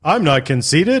I'm not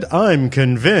conceited. I'm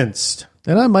convinced.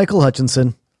 And I'm Michael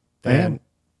Hutchinson. And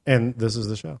this is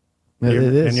the show. It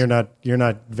is. And you're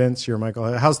not Vince. You're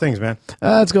Michael. How's things, man?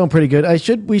 It's going pretty good.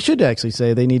 We should actually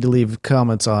say they need to leave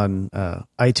comments on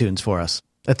iTunes for us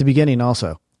at the beginning.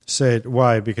 Also, say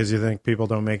why? Because you think people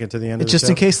don't make it to the end of the just show?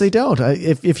 in case they don't.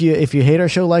 If you hate our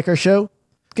show, like our show,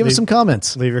 give us some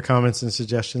comments. Leave your comments and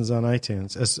suggestions on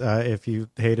iTunes if you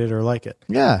hate it or like it.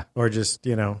 Yeah, or just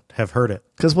have heard it.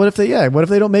 Because what if they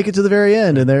don't make it to the very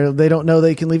end and they don't know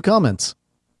they can leave comments?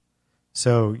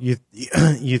 So you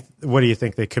what do you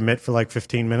think? They commit for like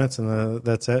 15 minutes and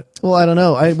that's it? Well, I don't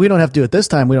know. We don't have to do it this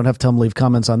time. We don't have to tell them to leave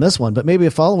comments on this one, but maybe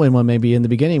a following one, maybe in the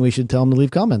beginning, we should tell them to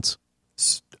leave comments.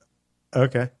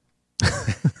 Okay.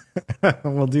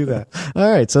 We'll do that.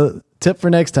 All right. So tip for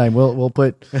next time, we'll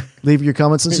put leave your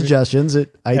comments and suggestions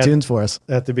at iTunes for us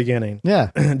at the beginning.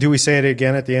 Yeah. Do we say it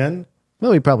again at the end?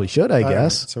 Well, we probably should, I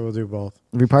guess. Right, so we'll do both.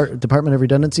 Department of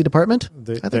Redundancy Department. I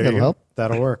think that'll help.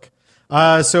 That'll work.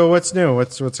 So what's new?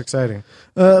 What's exciting?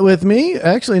 With me,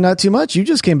 actually, not too much. You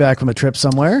just came back from a trip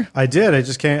somewhere. I did.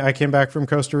 I came back from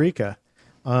Costa Rica.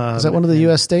 Is that one of the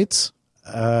U.S. states?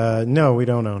 No, we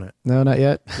don't own it. No, not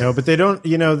yet. No, but they don't.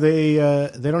 They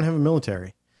don't have a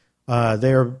military.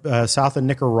 They are south of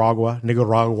Nicaragua,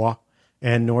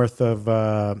 and north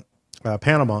of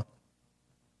Panama.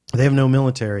 They have no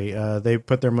military. They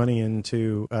put their money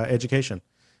into education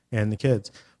and the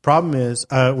kids. Problem is,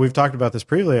 we've talked about this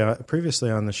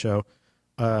previously on the show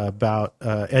about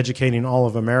educating all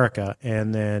of America,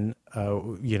 and then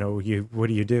what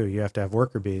do? You have to have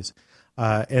worker bees,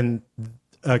 and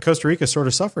Costa Rica sort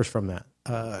of suffers from that.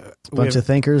 Bunch of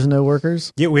thinkers, no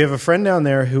workers. Yeah, we have a friend down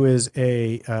there who is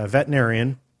a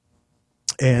veterinarian,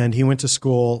 and he went to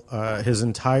school. His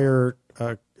entire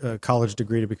college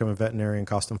degree to become a veterinarian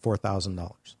cost him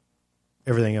 $4,000.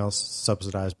 Everything else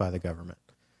subsidized by the government.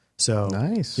 So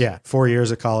nice. Yeah, 4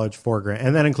 years of college, $4,000,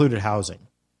 and that included housing.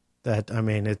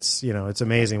 It's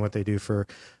amazing what they do for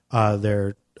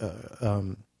their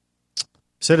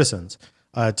citizens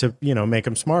to make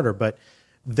them smarter. But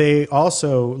they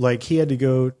also, like, he had to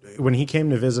go when he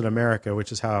came to visit America,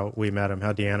 which is how we met him,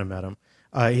 how Deanna met him.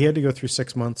 He had to go through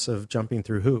 6 months of jumping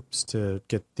through hoops to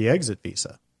get the exit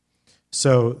visa.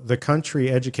 So the country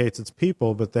educates its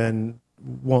people, but then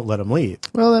won't let them leave.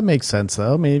 Well, that makes sense,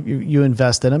 though. I mean, you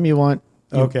invest in them, you want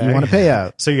a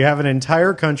payout. So you have an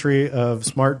entire country of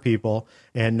smart people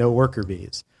and no worker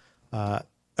bees.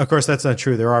 Of course, that's not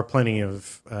true. There are plenty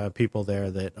of people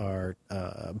there that are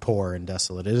poor and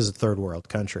desolate. It is a third world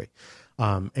country.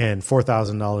 And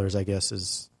 $4,000, I guess,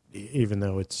 is, even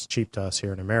though it's cheap to us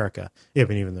here in America,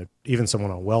 even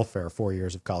someone on welfare, 4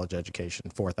 years of college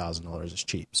education, $4,000 is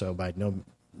cheap. So by no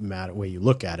matter way you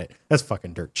look at it, that's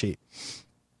fucking dirt cheap.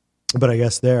 But I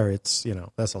guess there it's,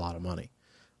 that's a lot of money.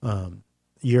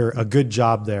 A good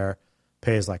job there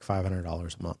pays like $500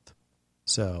 a month.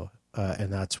 So,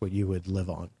 and that's what you would live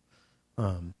on.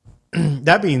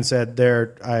 That being said,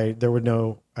 I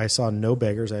saw no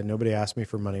beggars. I had nobody ask me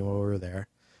for money while we were there,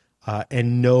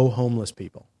 and no homeless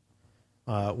people,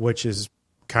 which is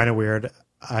kind of weird.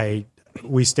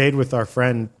 We stayed with our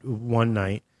friend one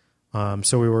night.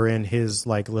 So we were in his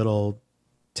like little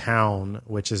town,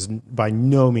 which is by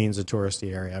no means a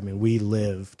touristy area. I mean, we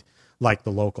lived like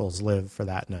the locals live for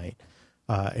that night,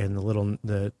 in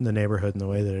the neighborhood and the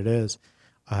way that it is.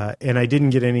 And I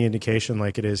didn't get any indication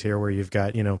like it is here where you've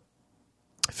got,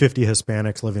 50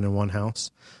 Hispanics living in one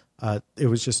house. It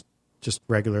was just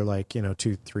regular, like,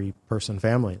 2-3 person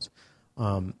families.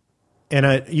 And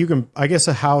I guess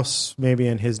a house maybe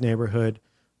in his neighborhood,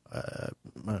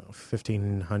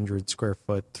 1,500 square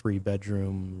foot,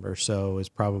 3-bedroom or so is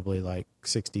probably like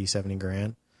 60, 70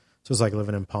 grand. So it's like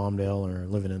living in Palmdale or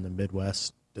living in the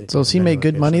Midwest. So does he make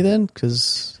good money then?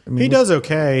 Because he does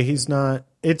okay. He's not.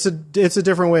 It's a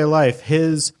different way of life.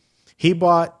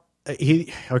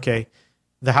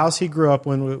 The house he grew up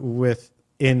with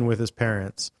his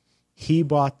parents. He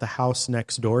bought the house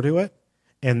next door to it,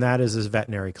 and that is his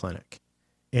veterinary clinic.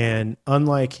 And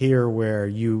unlike here where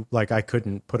I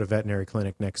couldn't put a veterinary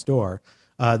clinic next door,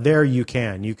 there you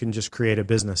can just create a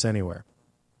business anywhere.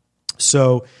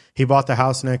 So he bought the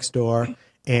house next door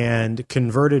and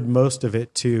converted most of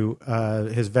it to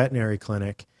his veterinary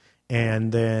clinic,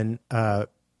 and then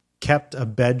kept a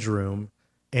bedroom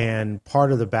and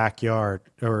part of the backyard,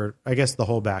 or I guess the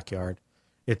whole backyard.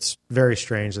 It's very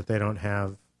strange that they don't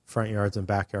have front yards and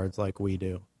backyards like we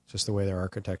do. It's just the way their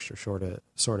architecture sort of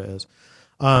is.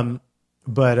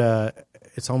 But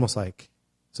it's almost like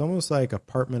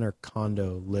apartment or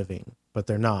condo living, but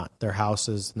they're not. They're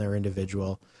houses and they're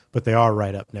individual, but they are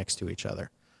right up next to each other.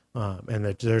 And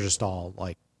they're just all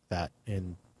like that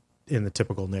in in the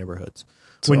typical neighborhoods.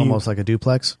 It's almost like a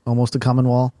duplex, almost a common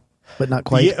wall, but not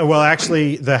quite. Yeah, well,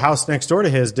 actually, the house next door to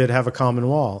his did have a common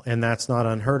wall, and that's not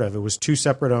unheard of. It was two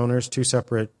separate owners, two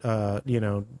separate,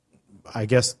 I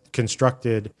guess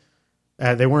constructed.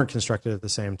 They weren't constructed at the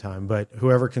same time, but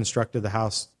whoever constructed the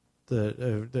house,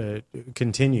 the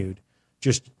continued,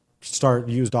 just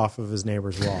used off of his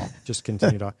neighbor's wall, just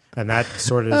continued off, and that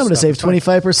sort of. I'm going to save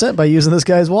 25% by using this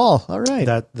guy's wall. All right,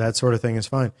 that sort of thing is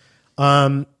fine.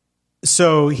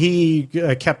 So he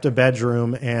kept a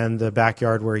bedroom and the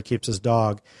backyard where he keeps his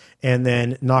dog, and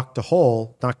then knocked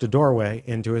a doorway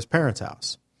into his parents'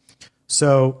 house.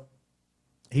 So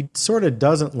he sort of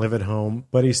doesn't live at home,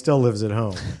 but he still lives at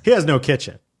home. He has no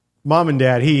kitchen. Mom and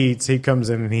dad, he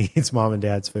comes in and he eats mom and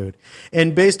dad's food.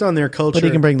 And based on their culture. But he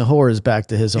can bring the whores back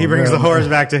to his own. He brings room. the whores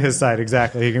back to his side.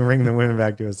 Exactly. He can bring the women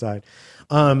back to his side.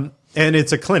 And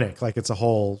it's a clinic, like it's a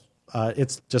whole.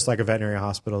 It's just like a veterinary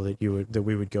hospital that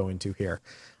we would go into here.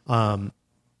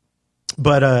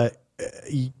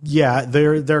 Yeah,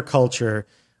 their culture,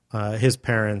 his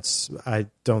parents, I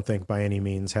don't think by any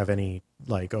means have any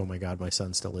like, oh my God, my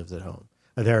son still lives at home.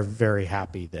 They're very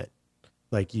happy that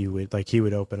he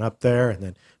would open up there, and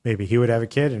then maybe he would have a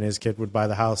kid and his kid would buy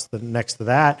the house next to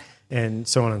that, and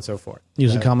so on and so forth.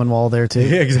 Use a common wall there too.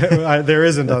 Exactly. There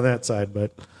isn't on that side,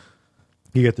 but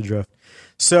you get the drift.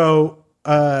 So,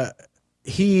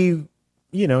 he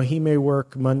may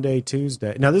work Monday,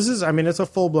 Tuesday. Now it's a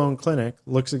full blown clinic.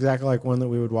 Looks exactly like one that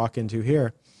we would walk into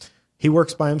here. He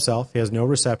works by himself. He has no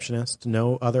receptionist,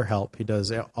 no other help. He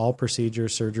does all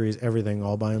procedures, surgeries, everything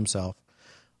all by himself.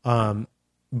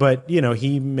 But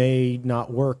he may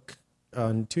not work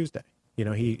on Tuesday.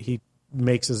 He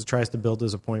tries to build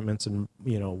his appointments in,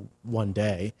 one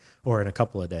day or in a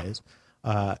couple of days.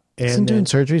 Doesn't doing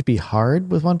surgeries be hard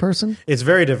with one person? It's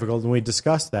very difficult, and we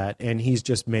discussed that, and he's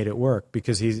just made it work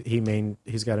because he's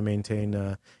got to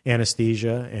maintain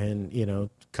anesthesia and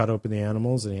cut open the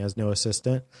animals, and he has no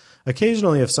assistant.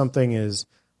 Occasionally, if something is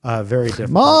very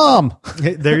difficult, Mom,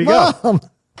 there you go,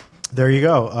 there you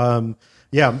go.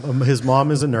 His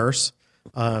mom is a nurse,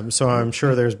 so I'm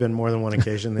sure there's been more than one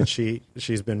occasion that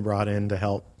she's been brought in to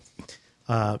help.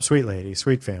 Sweet lady,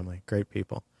 sweet family, great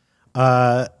people.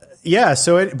 But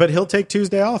he'll take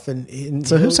Tuesday off. And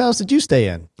so whose house did you stay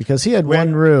in? Because he had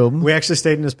one room. We actually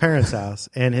stayed in his parents' house,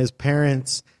 and his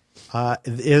parents,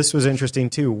 this was interesting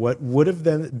too. What would have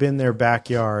been their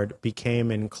backyard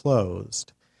became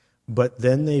enclosed, but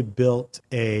then they built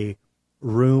a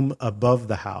room above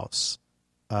the house,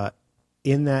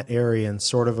 in that area and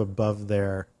sort of above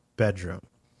their bedroom.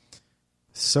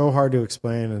 So hard to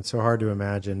explain and so hard to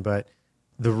imagine, but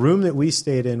the room that we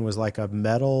stayed in was like a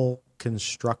metal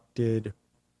constructed,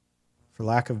 for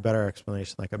lack of a better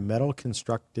explanation, like a metal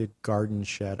constructed garden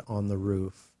shed on the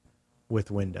roof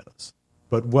with windows,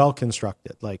 but well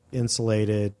constructed, like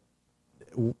insulated.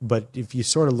 But if you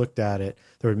sort of looked at it,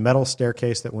 there was a metal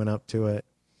staircase that went up to it.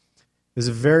 It was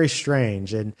very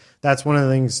strange. And that's one of the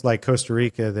things like Costa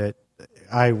Rica that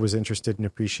I was interested in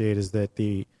appreciate is that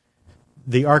the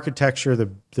architecture,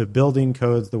 the building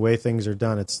codes, the way things are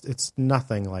done, it's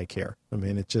nothing like here. I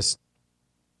mean, it just.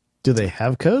 Do they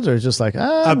have codes, or it's just like,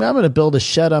 I'm going to build a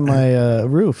shed on my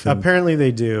roof? Apparently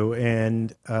they do,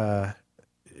 and they're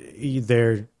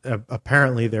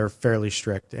fairly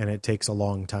strict, and it takes a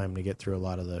long time to get through a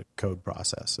lot of the code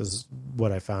process. Is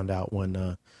what I found out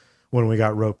when we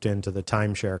got roped into the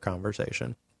timeshare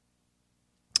conversation.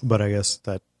 But I guess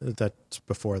that's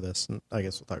before this, and I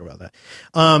guess we'll talk about that.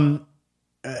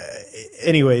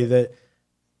 Anyway,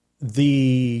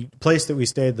 the place that we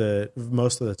stayed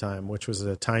most of the time, which was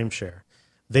a timeshare,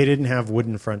 they didn't have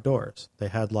wooden front doors. They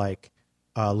had like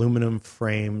aluminum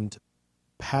framed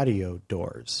patio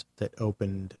doors that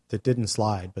didn't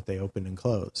slide, but they opened and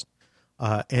closed.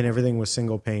 And everything was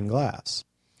single pane glass.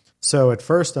 So at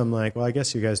first I'm like, well, I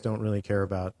guess you guys don't really care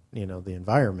about, the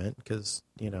environment because,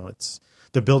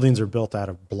 the buildings are built out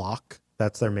of block.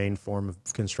 That's their main form of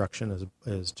construction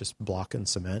is just block and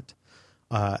cement.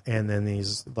 And then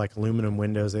these like aluminum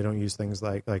windows, they don't use things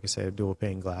like I say, dual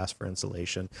pane glass for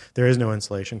insulation. There is no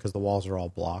insulation because the walls are all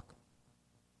block.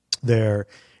 Their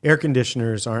air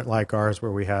conditioners aren't like ours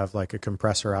where we have like a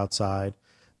compressor outside.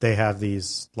 They have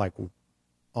these like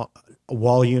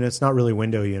wall units, not really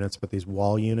window units, but these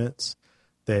wall units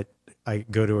that I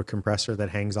go to a compressor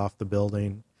that hangs off the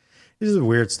building. This is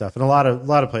weird stuff. And a lot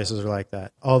of places are like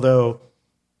that. Although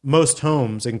most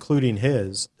homes, including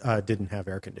his, didn't have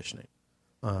air conditioning.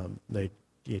 It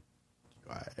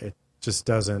just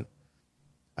doesn't.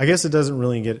 I guess it doesn't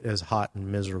really get as hot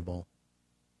and miserable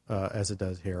as it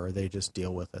does here, or they just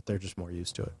deal with it. They're just more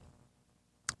used to it.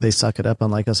 They suck it up,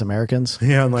 unlike us Americans.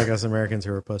 Yeah, unlike us Americans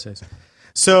who are pussies.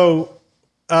 So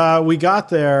we got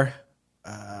there.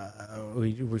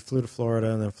 We flew to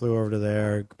Florida and then flew over to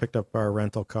there, picked up our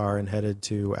rental car, and headed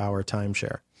to our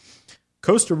timeshare.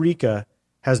 Costa Rica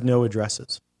has no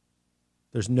addresses.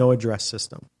 There's no address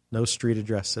system, no street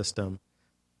address system.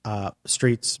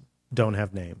 Streets don't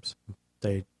have names.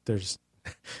 There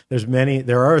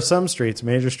are some streets,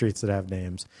 major streets, that have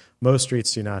names. Most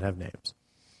streets do not have names.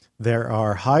 There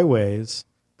are highways,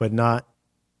 but not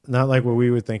like what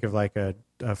we would think of like a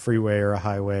freeway or a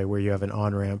highway where you have an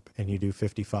on-ramp and you do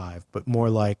 55, but more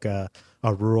like a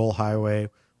rural highway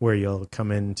where you'll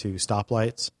come into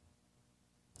stoplights.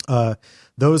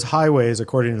 Those highways,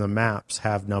 according to the maps,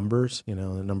 have numbers, the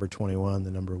number 21,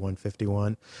 the number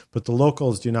 151, but the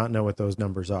locals do not know what those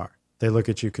numbers are. They look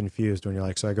at you confused when you're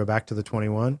like, so I go back to the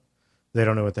 21? They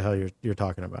don't know what the hell you're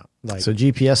talking about. Like, so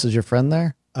GPS is your friend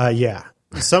there? Yeah.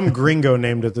 Some gringo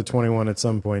named it the 21 at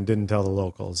some point, didn't tell the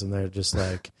locals, and they're just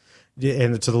like,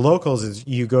 and to the locals is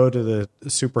you go to the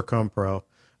Super Compro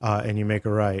and you make a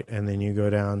right, and then you go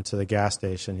down to the gas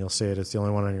station. You'll see it. It's the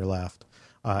only one on your left,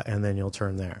 and then you'll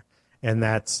turn there. And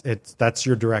that's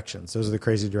your directions. Those are the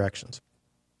crazy directions.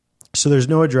 So there's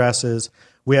no addresses.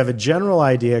 We have a general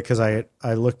idea because I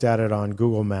looked at it on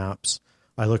Google Maps.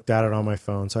 I looked at it on my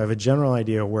phone. So I have a general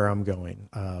idea of where I'm going.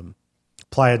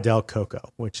 Playa del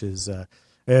Coco, which is the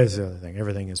other thing.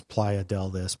 Everything is Playa del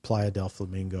this, Playa del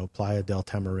Flamingo, Playa del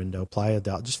Tamarindo, Playa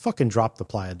del... Just fucking drop the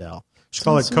Playa del. Just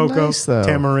call it Coco, nice,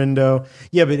 Tamarindo.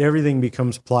 Yeah, but everything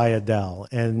becomes Playa del,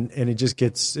 and it just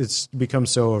it's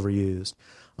becomes so overused.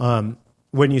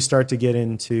 When you start to get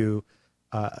into...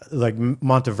 like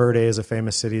Monteverde is a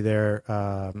famous city there.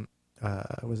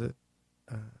 Was it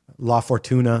La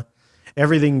Fortuna?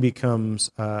 Everything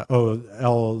becomes the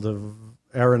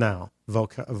Arenal,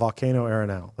 Volcano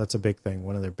Arenal. That's a big thing.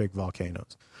 One of their big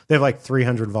volcanoes. They have like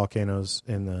 300 volcanoes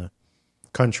in the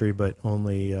country, but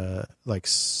only like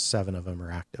 7 of them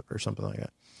are active or something like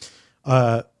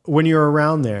that. When you're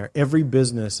around there, every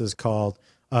business is called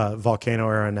Volcano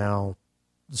Arenal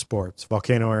Sports,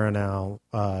 Volcano Arenal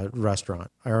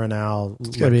Restaurant, Arenal.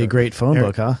 It's got to be a great phone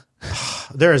book, huh?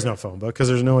 There is no phone book because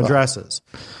there's no addresses.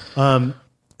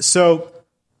 So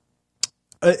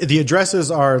the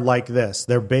addresses are like this.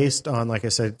 They're based on, like I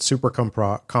said, Super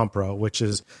Compro, which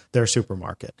is their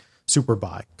supermarket. Super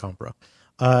Buy Compro.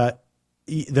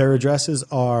 Their addresses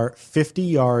are 50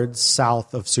 yards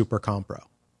south of Super Compro.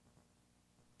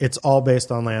 It's all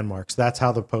based on landmarks. That's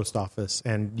how the post office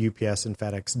and UPS and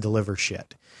FedEx deliver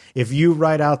shit. If you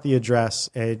write out the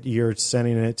address and you're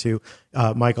sending it to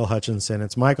Michael Hutchinson,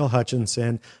 it's Michael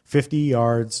Hutchinson, 50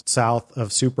 yards south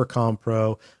of Super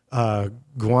Compro,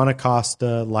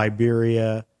 Guanacaste,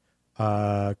 Liberia,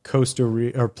 Costa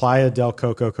Rica, or Playa del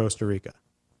Coco, Costa Rica.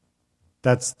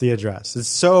 That's the address. It's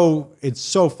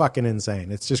so fucking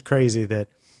insane. It's just crazy that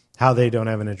how they don't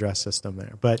have an address system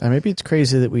there. But maybe it's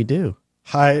crazy that we do.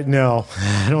 No,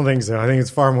 I don't think so. I think it's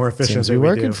far more efficient. Seems to be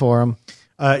working for them.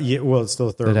 Yeah, well, it's still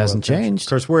a third world. It hasn't changed. Of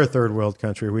course, we're a third world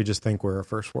country. We just think we're a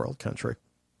first world country.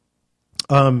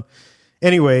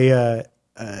 Anyway,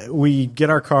 we get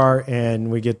our car and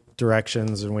we get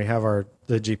directions, and we have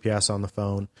the GPS on the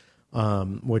phone,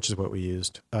 which is what we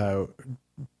used.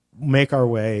 Make our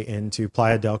way into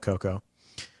Playa del Coco.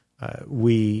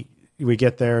 We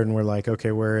get there and we're like,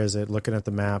 okay, where is it? Looking at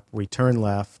the map, we turn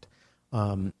left.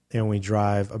 And we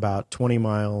drive about 20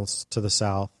 miles to the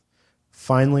south,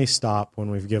 finally stop when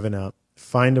we've given up,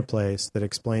 find a place that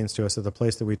explains to us that the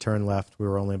place that we turned left, we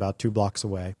were only about 2 blocks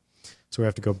away. So we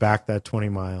have to go back that 20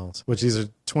 miles, which these are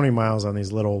 20 miles on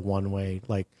these little one-way,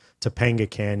 like Topanga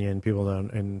Canyon. People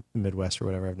don't, in the Midwest or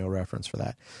whatever, have no reference for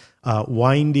that.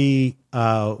 Windy,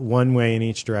 one-way in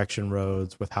each direction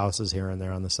roads with houses here and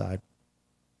there on the side.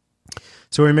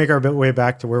 So we make our way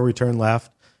back to where we turned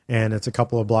left. And it's a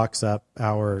couple of blocks up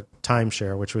our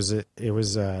timeshare, which was it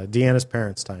was Deanna's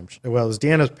parents' timeshare. Well, it was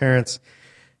Deanna's parents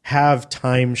have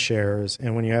timeshares,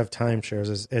 and when you have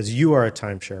timeshares, as you are a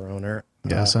timeshare owner,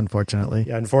 yes, unfortunately,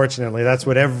 that's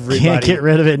what everybody can't get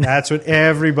rid of it. That's what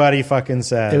everybody fucking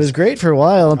says. It was great for a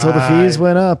while until the fees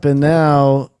went up, and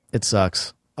now it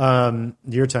sucks.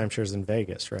 Your timeshare's in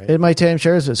Vegas, right? My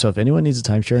timeshares. So if anyone needs a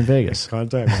timeshare in Vegas,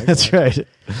 contact me. That's right.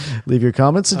 Leave your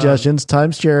comments, suggestions,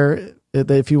 timeshare.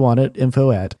 If you want it,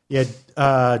 info at. Yeah,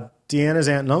 Deanna's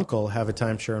aunt and uncle have a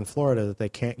timeshare in Florida that they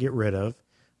can't get rid of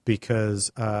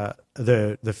because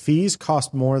the fees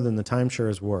cost more than the timeshare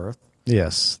is worth.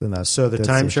 Yes, then that's so the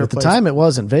timeshare. At the time, it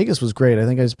wasn't. Vegas was great. I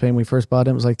think I was paying when we first bought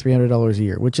it. It was like $300 a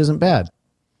year, which isn't bad.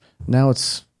 Now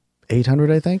it's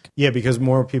 $800, I think. Yeah, because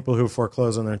more people who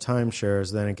foreclose on their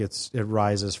timeshares, then it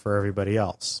rises for everybody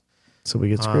else. So we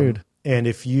get screwed. And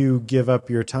if you give up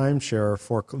your timeshare,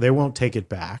 they won't take it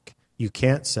back. You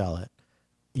can't sell it.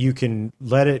 You can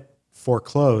let it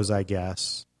foreclose, I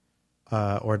guess,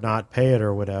 or not pay it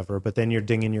or whatever, but then you're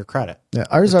dinging your credit. Yeah,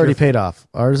 ours is already paid off.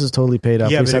 Ours is totally paid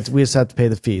off. Yeah, we just have to pay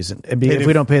the fees. And if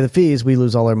we don't pay the fees, we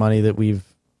lose all our money that we've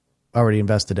already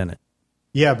invested in it.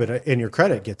 Yeah, but and your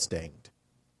credit gets dinged.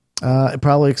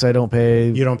 Probably because I don't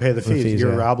pay. You don't pay the fees.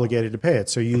 You're yeah. obligated to pay it.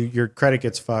 So your credit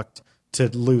gets fucked to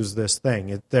lose this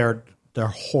thing. They're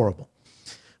horrible.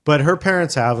 But her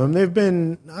parents have them. They've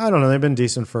been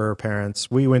decent for her parents.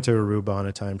 We went to Aruba on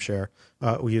a timeshare,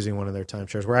 using one of their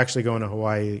timeshares. We're actually going to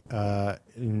Hawaii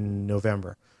in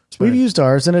November. We've used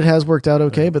ours and it has worked out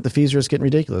okay, but the fees are just getting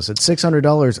ridiculous. At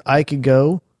 $600, I could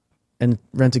go and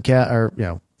rent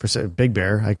a for Big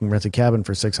Bear, I can rent a cabin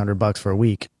for $600 for a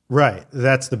week. Right.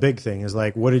 That's the big thing is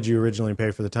like, what did you originally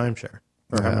pay for the timeshare?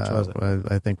 Or how much was it?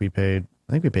 I think we paid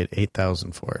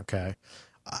 $8,000 for it. Okay.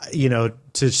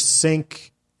 To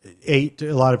sink a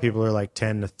lot of people are like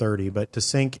 10 to 30, but to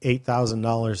sink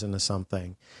 $8,000 into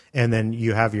something and then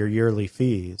you have your yearly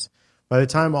fees, by the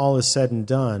time all is said and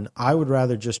done, I would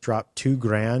rather just drop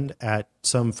 $2,000 at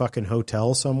some fucking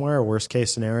hotel somewhere, worst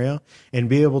case scenario, and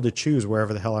be able to choose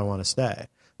wherever the hell I want to stay,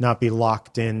 not be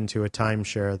locked into a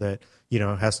timeshare that,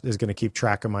 is going to keep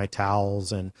track of my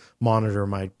towels and monitor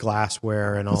my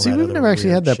glassware and all that. See, we've never actually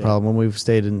had that shit. problem when we've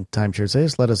stayed in timeshares. They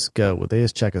just let us go. They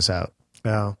just check us out.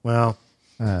 Oh, well,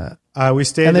 we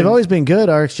stayed, and they've always been good.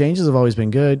 Our exchanges have always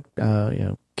been good.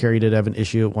 Carrie did have an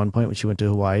issue at one point when she went to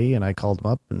Hawaii, and I called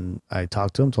them up and I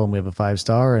talked to them, told them we have a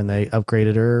 5-star, and they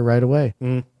upgraded her right away.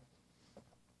 Mm.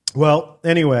 Well,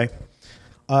 anyway,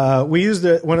 we used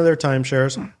one of their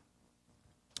timeshares,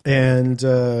 and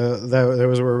that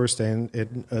was where we were staying.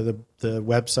 The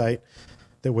website,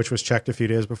 which was checked a few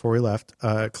days before we left,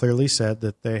 clearly said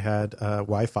that they had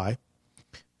Wi-Fi.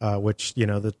 Which,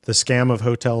 the scam of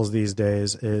hotels these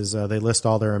days is they list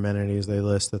all their amenities. They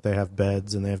list that they have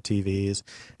beds and they have TVs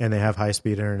and they have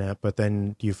high-speed internet. But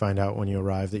then you find out when you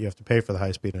arrive that you have to pay for the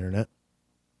high-speed internet,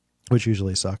 which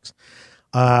usually sucks.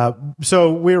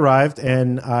 So we arrived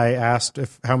and I asked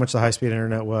how much the high-speed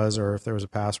internet was or if there was a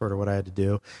password or what I had to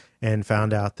do, and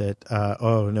found out that,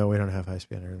 no, we don't have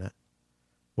high-speed internet.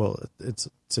 Well, it's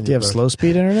in Do you have slow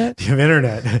speed internet? Do you have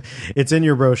internet? It's in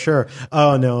your brochure.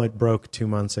 Oh no, it broke 2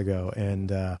 months ago,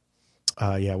 and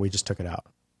we just took it out.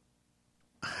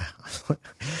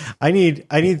 I need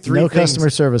 3 no things. Customer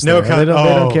service. No, they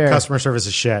don't care. Customer service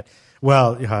is shit.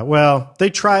 Well, they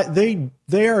try.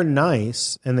 They are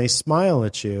nice and they smile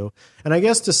at you, and I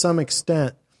guess to some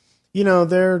extent,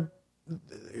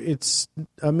 it's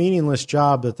a meaningless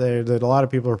job that a lot of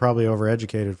people are probably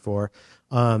overeducated for.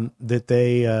 That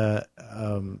they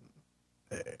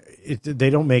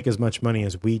don't make as much money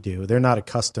as we do. They're not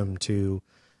accustomed to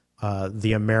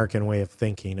the American way of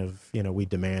thinking of, we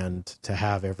demand to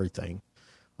have everything.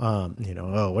 What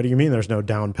do you mean there's no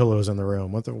down pillows in the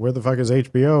room? Where the fuck is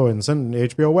HBO and send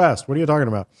HBO West? What are you talking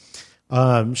about?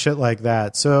 Shit like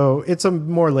that. So it's a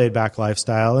more laid back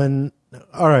lifestyle, and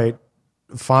all right,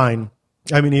 fine.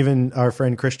 I mean, even our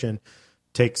friend Christian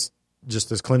takes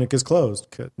just this clinic is closed.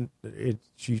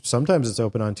 Sometimes it's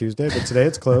open on Tuesday, but today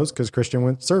it's closed because Christian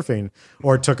went surfing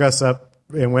or took us up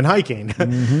and went hiking.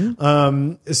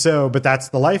 Mm-hmm. But that's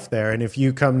the life there. And if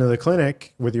you come to the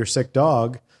clinic with your sick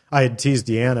dog, I had teased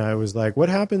Deanna. I was like, what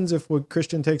happens if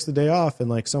Christian takes the day off and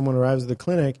like someone arrives at the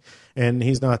clinic and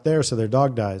he's not there, so their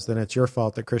dog dies? Then it's your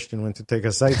fault that Christian went to take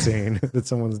us sightseeing that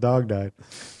someone's dog died.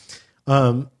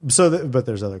 But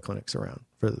there's other clinics around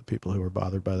for the people who are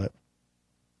bothered by that.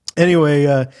 Anyway,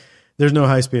 there's no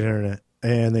high-speed internet,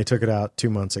 and they took it out 2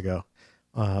 months ago.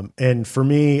 And for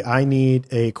me, I need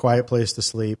a quiet place to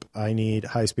sleep. I need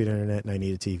high-speed internet, and I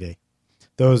need a TV.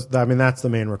 That's the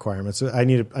main requirements. So I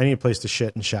need a place to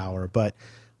shit and shower, but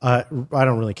I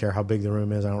don't really care how big the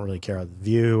room is. I don't really care about the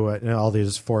view, all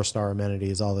these 4-star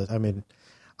amenities, all that. I mean,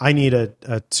 I need a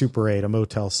Super 8, a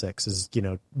Motel 6 is,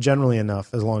 generally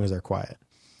enough as long as they're quiet.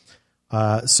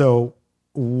 So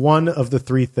one of the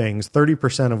 3 things,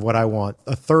 30% of what I want,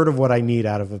 a third of what I need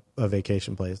out of a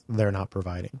vacation place, they're not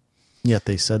providing. Yet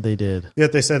they said they did.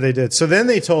 So then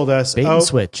they told us, bait and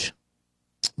switch.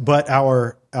 But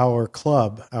our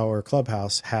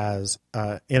clubhouse has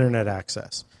internet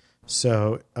access.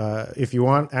 So if you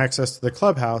want access to the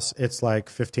clubhouse, it's like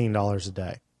 $15 a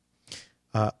day.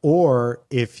 Or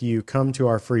if you come to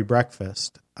our free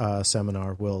breakfast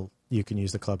seminar, you can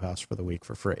use the clubhouse for the week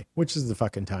for free, which is the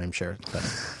fucking timeshare thing.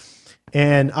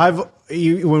 And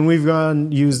when we've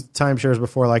used timeshares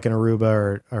before, like in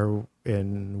Aruba or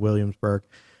in Williamsburg,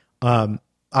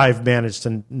 I've managed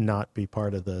to not be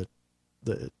part of the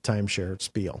timeshare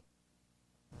spiel.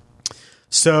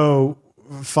 So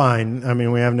fine. I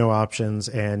mean, we have no options,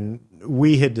 and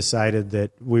we had decided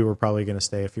that we were probably going to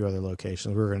stay a few other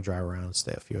locations. We were going to drive around and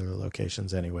stay a few other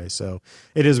locations anyway. So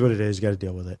it is what it is. You got to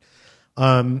deal with it.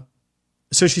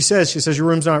 So she says, your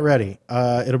room's not ready.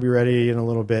 It'll be ready in a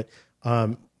little bit.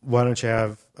 Why don't you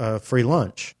have free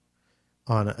lunch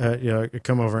on,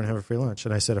 come over and have a free lunch.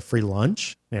 And I said, a free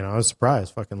lunch? I was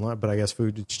surprised, fucking lunch, but I guess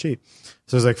food is cheap.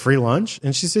 So I was like, free lunch?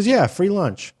 And she says, yeah, free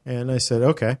lunch. And I said,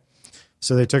 okay.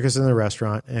 So they took us in the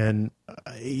restaurant, and,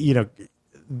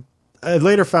 I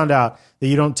later found out that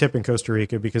you don't tip in Costa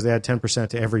Rica because they had 10%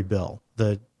 to every bill.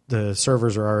 The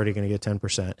servers are already going to get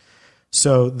 10%.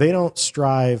 So they don't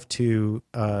strive to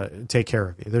take care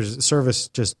of you. Service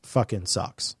just fucking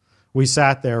sucks. We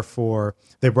sat there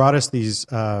they brought us these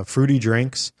fruity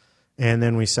drinks, and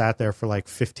then we sat there for like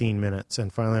 15 minutes.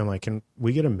 And finally I'm like, can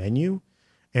we get a menu?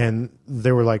 And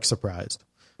they were like surprised.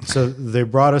 So they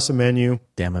brought us a menu.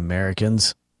 Damn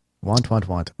Americans.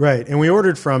 Want. Right. And we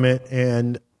ordered from it,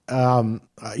 and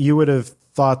you would have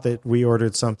thought that we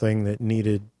ordered something that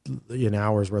needed an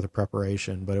hour's worth of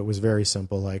preparation, but it was very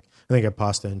simple. Like, I think I had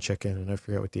pasta and chicken, and I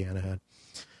forget what Deanna had.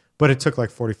 But it took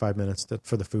like 45 minutes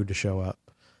for the food to show up.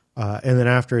 And then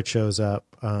after it shows up,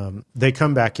 they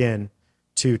come back in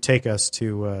to take us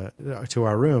to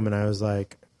our room, and I was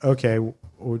like, okay,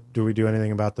 do we do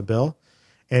anything about the bill?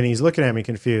 And he's looking at me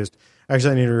confused.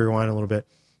 Actually, I need to rewind a little bit.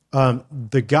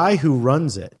 The guy who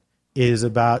runs it is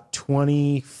about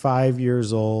 25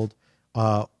 years old,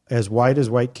 as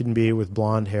white can be, with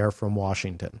blonde hair, from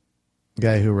Washington.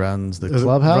 Guy who runs the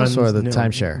clubhouse or the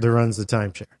timeshare? That runs the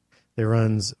timeshare. They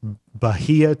runs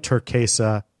Bahia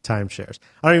Turquesa timeshares.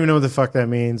 I don't even know what the fuck that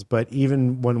means, but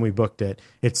even when we booked it,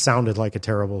 it sounded like a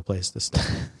terrible place to stay.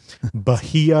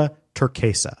 Bahia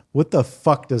Turquesa. What the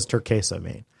fuck does Turquesa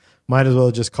mean? Might as well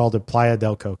have just called it Playa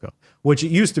del Coco, which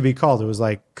it used to be called. It was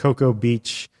like Cocoa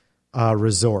Beach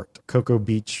Resort, Cocoa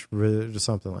Beach,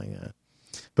 something like that.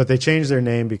 But they changed their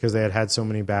name because they had so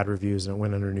many bad reviews, and it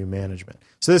went under new management.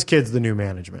 So this kid's the new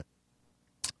management.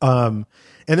 And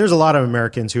there's a lot of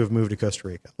Americans who have moved to Costa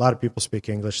Rica. A lot of people speak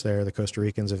English there. The Costa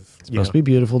Ricans have... It's supposed to be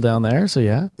beautiful down there, so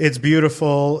yeah. It's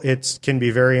beautiful. It can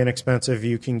be very inexpensive.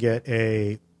 You can get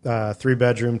a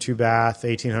 3-bedroom, 2-bath,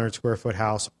 1,800 square foot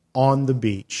house on the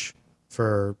beach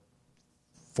for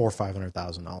 $400,000 or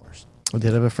 $500,000. I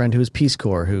did have a friend who was Peace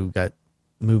Corps who got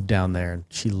moved down there, and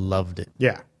she loved it.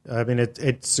 Yeah. I mean,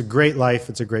 it's a great life.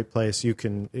 It's a great place. It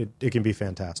can be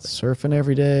fantastic. Surfing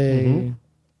every day. Mm-hmm.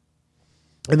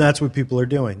 And that's what people are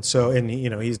doing. So, and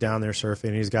he's down there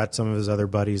surfing. He's got some of his other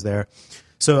buddies there.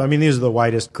 So, I mean, these are the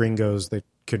whitest gringos that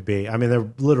could be. I mean, they're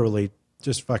literally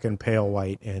just fucking pale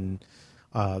white and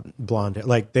blonde hair.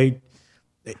 Like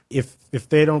if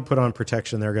they don't put on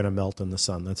protection, they're going to melt in the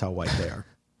sun. That's how white they are.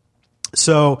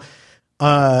 So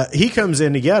he comes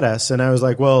in to get us, and I was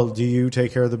like, well, do you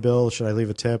take care of the bill? Should I leave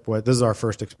a tip? What? This is our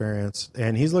first experience.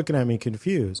 And he's looking at me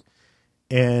confused.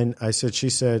 And I said,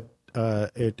 she said,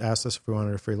 it asked us if we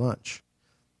wanted a free lunch.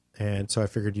 And so I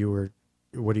figured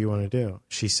what do you want to do?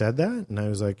 She said that? And I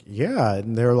was like, yeah.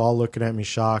 And they're all looking at me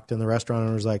shocked. And the restaurant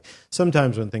owner was like,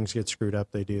 sometimes when things get screwed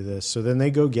up, they do this. So then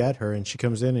they go get her, and she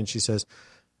comes in and she says,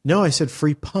 no, I said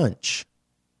free punch.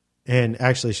 And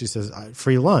actually she says,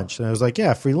 free lunch. And I was like,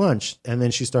 yeah, free lunch. And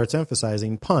then she starts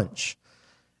emphasizing punch.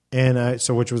 And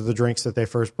so which was the drinks that they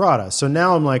first brought us. So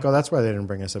now I'm like, oh, that's why they didn't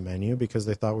bring us a menu, because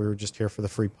they thought we were just here for the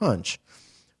free punch.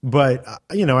 But,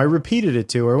 I repeated it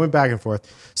to her. I went back and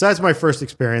forth. So that's my first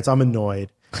experience. I'm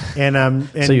annoyed. And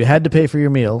so you had to pay for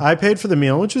your meal. I paid for the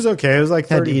meal, which was okay. It was like $30.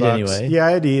 Had to eat anyway. Yeah,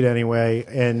 I had to eat anyway.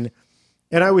 And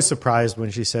I was surprised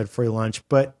when she said free lunch.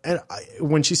 But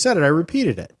when she said it, I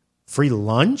repeated it. Free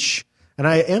lunch? And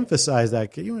I emphasized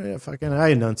that. I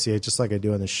enunciate just like I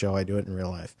do on the show. I do it in real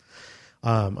life.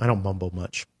 I don't mumble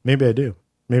much. Maybe I do.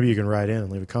 Maybe you can write in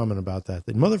and leave a comment about that.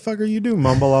 Motherfucker, you do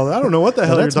mumble all that. I don't know what the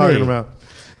hell you're talking about.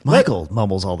 Michael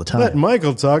mumbles all the time. Let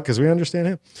Michael talk because we understand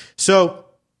him. So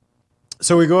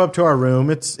we go up to our room.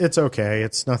 It's okay.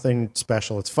 It's nothing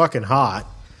special. It's fucking hot.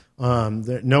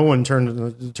 No one turned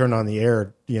on the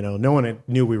air. No one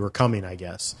knew we were coming, I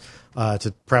guess,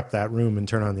 to prep that room and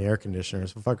turn on the air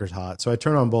conditioners. The fucker's hot. So I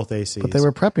turn on both ACs. But they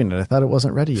were prepping it. I thought it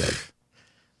wasn't ready yet.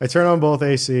 I turn on both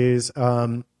ACs.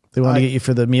 They want to get you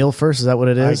for the meal first. Is that what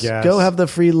it is? I guess. Go have the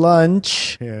free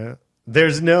lunch. Yeah.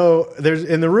 There's in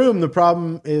the room. The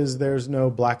problem is there's no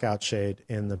blackout shade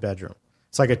in the bedroom.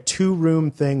 It's like a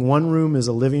 2-room thing. One room is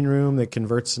a living room that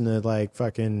converts into like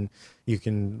fucking, you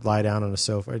can lie down on a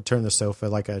sofa, turn the sofa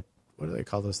like a, what do they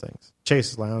call those things?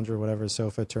 Chase lounge or whatever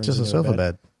sofa turns just into a sofa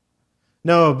bed.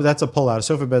 No, but that's a pull out. A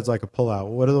sofa bed's like a pull out.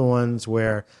 What are the ones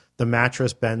where the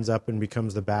mattress bends up and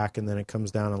becomes the back, and then it comes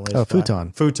down and lays flat.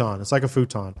 Futon. Futon. It's like a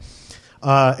futon.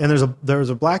 And there's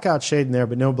a blackout shade in there,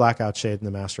 but no blackout shade in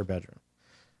the master bedroom.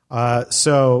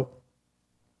 So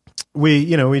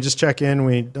we just check in,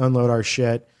 we unload our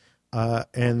shit,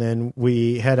 and then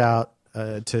we head out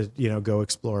to go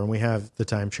explore, and we have the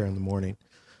timeshare in the morning.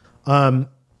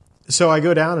 So I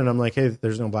go down and I'm like, hey,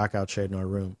 there's no blackout shade in our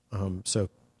room. So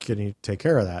can you take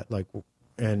care of that? Like,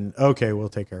 and okay, we'll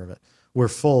take care of it. We're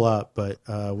full up, but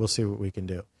we'll see what we can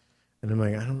do. And I'm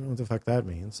like, I don't know what the fuck that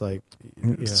means. Like,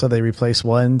 so they replace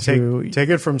one to take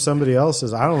it from somebody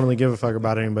else's. I don't really give a fuck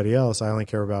about anybody else. I only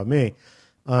care about me.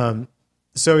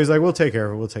 So he's like, we'll take care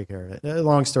of it. We'll take care of it.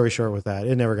 Long story short with that,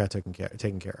 it never got taken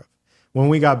care of. When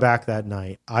we got back that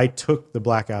night, I took the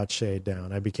blackout shade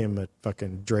down. I became a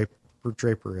fucking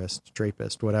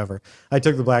drapist, whatever. I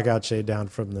took the blackout shade down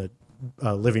from the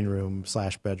living room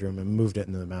 / bedroom and moved it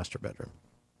into the master bedroom.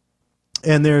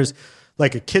 And there's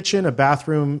like a kitchen, a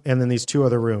bathroom, and then these 2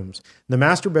 other rooms. The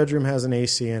master bedroom has an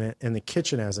AC in it, and the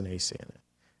kitchen has an AC in it.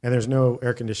 And there's no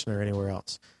air conditioner anywhere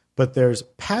else. But there's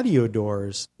patio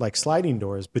doors, like sliding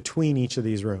doors, between each of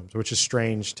these rooms, which is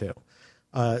strange too.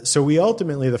 So we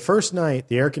ultimately, the first night,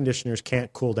 the air conditioners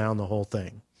can't cool down the whole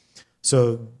thing.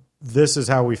 So this is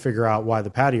how we figure out why the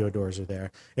patio doors are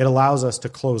there. It allows us to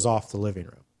close off the living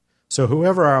room. So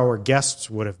whoever our guests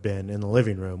would have been in the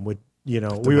living room would, we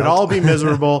would all be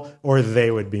miserable, or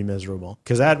they would be miserable.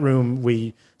 Because that room,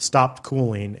 we stopped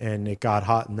cooling and it got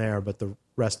hot in there, but the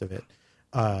rest of it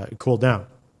cooled down.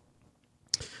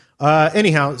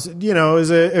 Anyhow, it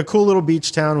was a cool little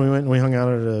beach town. We went and we hung out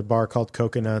at a bar called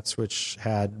Coconuts, which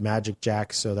had Magic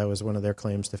Jacks. So that was one of their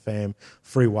claims to fame.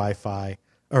 Free Wi-Fi,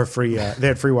 or free. They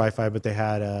had free Wi-Fi, but they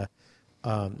had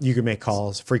you could make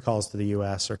calls, free calls to the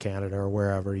U.S. or Canada or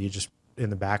wherever. You just, in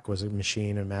the back was a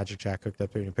machine and Magic Jack hooked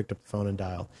up there, and you picked up the phone and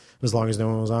dialed. As long as no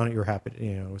one was on it, you were happy.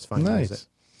 It was fun to use it.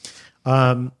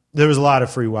 There was a lot of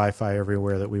free Wi-Fi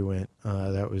everywhere that we went.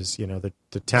 That was, the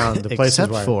town, the places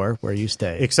except for where you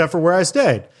stayed. Except for where I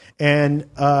stayed. And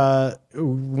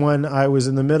when I was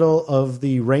in the middle of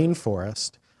the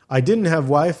rainforest, I didn't have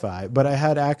Wi-Fi, but I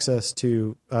had access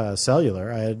to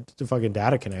cellular. I had the fucking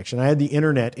data connection. I had the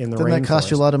internet in the rainforest. Didn't that cost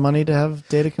you a lot of money to have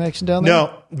data connection down there?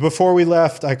 No. Before we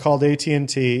left, I called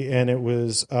AT&T, and it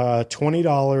was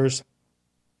 $20.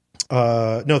 No,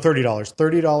 $30.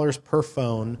 $30 per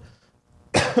phone.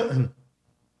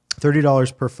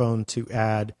 $30 per phone to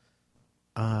add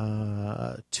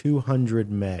 200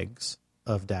 megs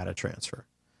of data transfer.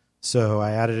 So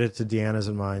I added it to Deanna's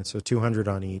and mine, so 200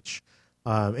 on each.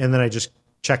 And then I just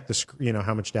checked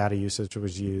how much data usage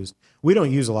was used. We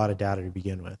don't use a lot of data to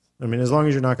begin with. I mean, as long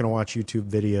as you're not going to watch YouTube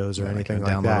videos or anything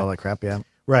like that. Download all that crap, yeah.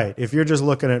 Right. If you're just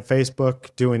looking at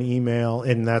Facebook, doing email,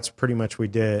 and that's pretty much we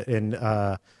did in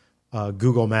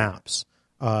Google Maps.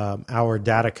 Our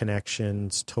data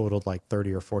connections totaled like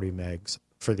 30 or 40 megs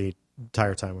for the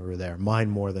entire time we were there. Mine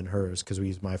more than hers because we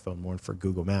use my phone more for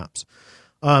Google Maps.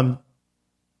 So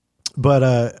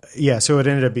it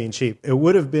ended up being cheap. It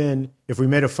would have been, if we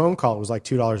made a phone call, it was like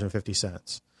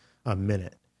 $2.50 a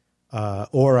minute.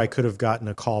 Or I could have gotten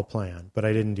a call plan, but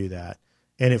I didn't do that.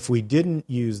 And if we didn't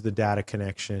use the data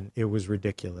connection, it was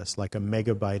ridiculous. Like a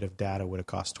megabyte of data would have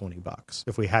cost $20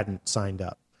 if we hadn't signed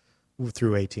up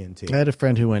through AT&T. I had a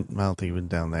friend who went, I don't think he went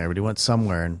down there, but he went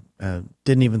somewhere and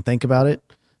didn't even think about it,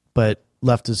 but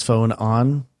left his phone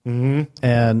on. Mm-hmm.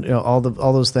 And all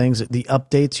those things, the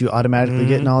updates you automatically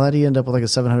get and all that, he ended up with like a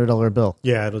 $700 bill.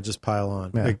 Yeah, it'll just pile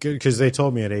on. Because they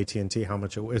told me at AT&T how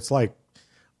much it's like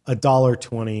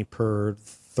 $1.20 per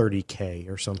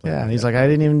 30K or something. Yeah, and he's like, I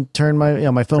didn't even turn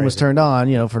my phone was turned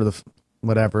on, for the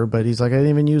whatever, but he's like, I didn't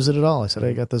even use it at all. I said,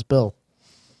 I got this bill.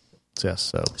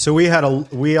 So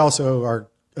we also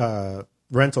our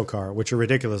rental car, which are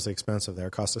ridiculously expensive there,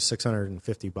 cost us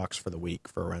 $650 for the week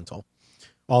for a rental.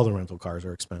 All the rental cars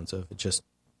are expensive. It's just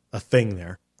a thing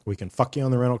there. We can fuck you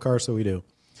on the rental car, so we do.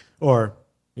 Or,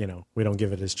 we don't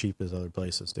give it as cheap as other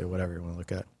places do, whatever you want to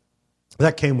look at.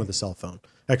 That came with a cell phone.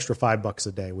 Extra $5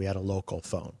 a day. We had a local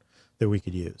phone that we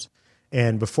could use.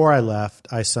 And before I left,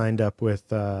 I signed up with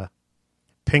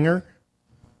Pinger,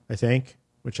 I think,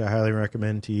 which I highly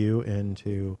recommend to you and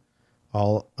to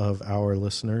all of our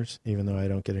listeners, even though I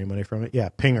don't get any money from it. Yeah,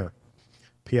 Pinger,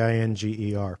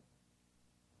 Pinger.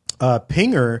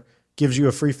 Pinger gives you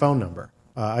a free phone number.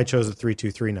 I chose a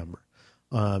 323 number.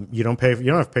 You don't have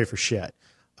to pay for shit,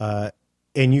 and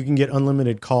you can get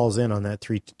unlimited calls in on that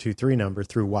 323 number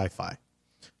through Wi-Fi.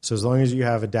 So as long as you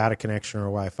have a data connection or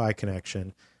a Wi-Fi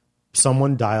connection,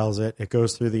 someone dials it, it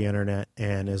goes through the internet,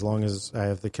 and as long as I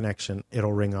have the connection,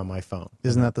 it'll ring on my phone.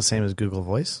 Isn't that the same as Google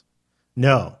Voice?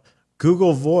 No.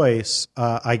 Google Voice,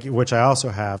 which I also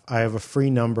have, I have a free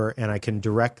number, and I can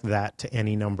direct that to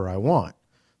any number I want.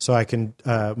 So I can,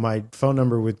 my phone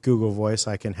number with Google Voice,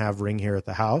 I can have ring here at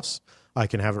the house. I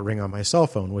can have it ring on my cell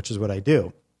phone, which is what I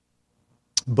do.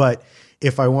 But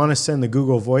if I want to send the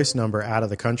Google Voice number out of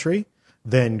the country,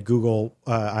 then Google,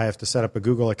 I have to set up a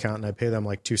Google account, and I pay them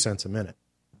like 2 cents a minute.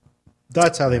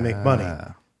 That's how they make money.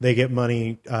 They get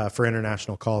money for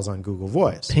international calls on Google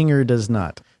Voice. Pinger does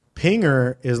not.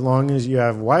 Pinger, as long as you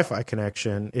have Wi-Fi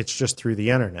connection, it's just through the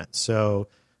internet. So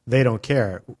they don't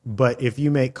care. But if you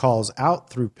make calls out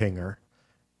through Pinger,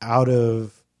 I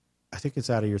think it's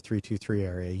out of your 323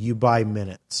 area, you buy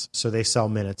minutes. So they sell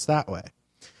minutes that way.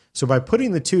 So by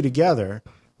putting the two together,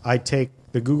 I take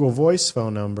the Google Voice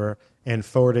phone number and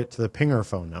forward it to the Pinger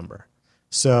phone number.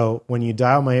 So when you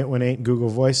dial my 818 Google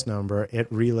Voice number, it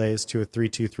relays to a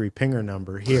 323 Pinger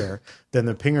number here. Then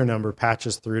the Pinger number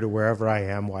patches through to wherever I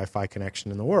am, Wi-Fi connection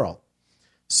in the world.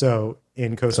 So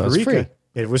in Costa Rica,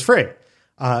 it was free.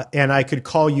 And I could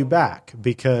call you back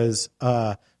because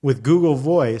with Google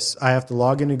Voice, I have to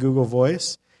log into Google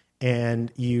Voice,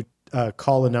 and you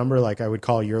call a number like I would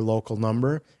call your local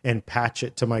number and patch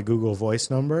it to my Google Voice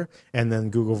number, and then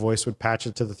Google Voice would patch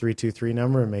it to the 323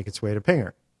 number and make its way to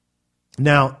Pinger.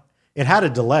 Now, it had a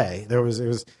delay.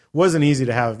 It wasn't easy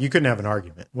to have. You couldn't have an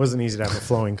argument. It wasn't easy to have a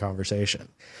flowing conversation,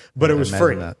 but it was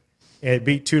free. That. It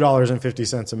beat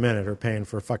 $2.50 a minute or paying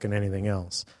for fucking anything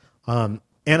else. And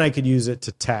I could use it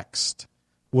to text,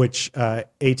 which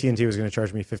AT&T was going to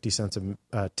charge me 50 cents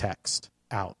a text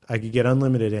out. I could get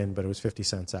unlimited in, but it was 50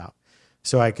 cents out.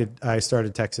 So I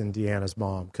started texting Deanna's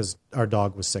mom because our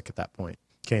dog was sick at that point.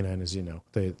 Canine, as you know,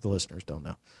 the listeners don't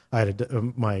know. I had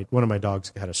one of my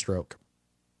dogs had a stroke.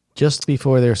 Just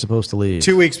before they were supposed to leave.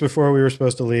 2 weeks before we were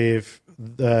supposed to leave.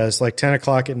 It's like 10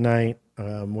 o'clock at night.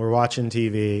 We're watching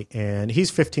TV, and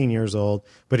he's 15 years old,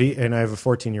 and I have a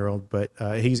 14-year-old, but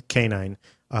he's canine,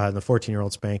 and the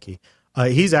 14-year-old Spanky.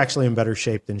 He's actually in better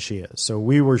shape than she is. So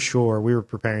we were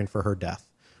preparing for her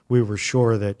death. We were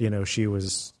sure that, she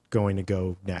was going to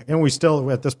go next.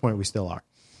 And at this point, we still are.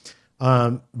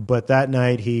 But that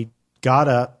night he got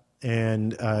up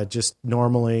and just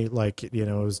normally, like, it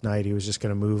was night, he was just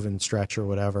going to move and stretch or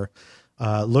whatever,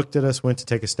 looked at us, went to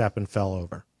take a step and fell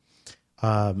over.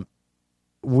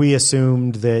 We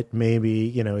assumed that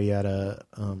maybe, he had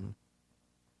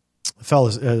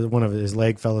one of his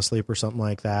leg fell asleep or something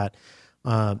like that.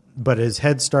 But his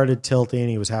head started tilting.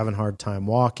 He was having a hard time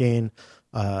walking.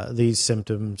 These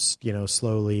symptoms,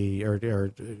 slowly or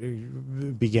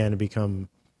began to become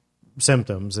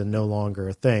symptoms and no longer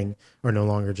a thing, or no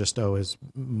longer just, his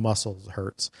muscles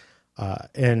hurts.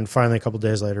 And finally, a couple of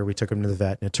days later, we took him to the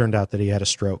vet, and it turned out that he had a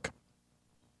stroke.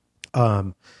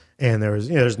 And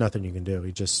there's nothing you can do.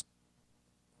 He just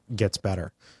gets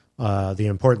better. The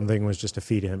important thing was just to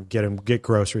feed him, get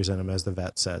groceries in him, as the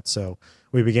vet said. So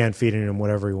we began feeding him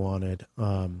whatever he wanted.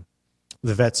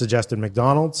 The vet suggested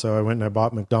McDonald's, so I went and I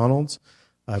bought McDonald's.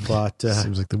 I bought...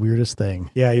 Seems like the weirdest thing.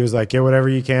 Yeah, he was like, get whatever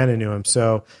you can into him.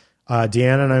 So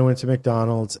Deanna and I went to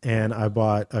McDonald's, and I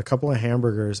bought a couple of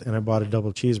hamburgers, and I bought a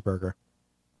double cheeseburger.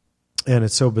 And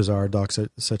it's so bizarre. Doc's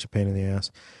such a pain in the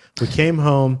ass. We came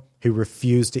home. He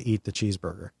refused to eat the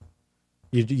cheeseburger.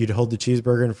 You'd hold the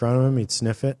cheeseburger in front of him, he'd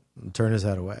sniff it, and turn his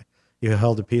head away. You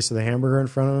held a piece of the hamburger in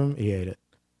front of him, he ate it.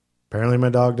 Apparently my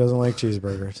dog doesn't like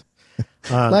cheeseburgers.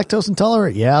 Lactose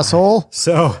intolerant, you asshole.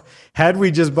 So had we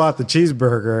just bought the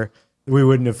cheeseburger, we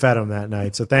wouldn't have fed him that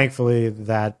night. So thankfully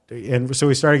and so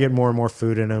we started getting more and more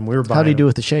food in him. We were buying. How do you do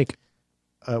with the shake?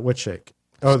 What shake?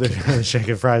 Oh, the shake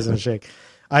and fries and the shake.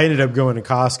 I ended up going to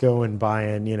Costco and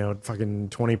buying, fucking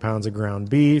 20 pounds of ground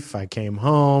beef. I came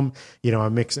home,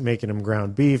 I'm making them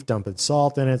ground beef, dumping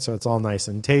salt in it, so it's all nice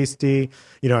and tasty.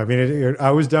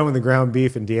 I was done with the ground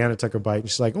beef, and Deanna took a bite, and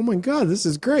she's like, "Oh my God, this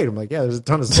is great." I'm like, "Yeah, there's a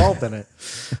ton of salt in it.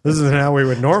 This isn't how we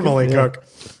would normally cook.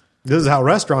 This is how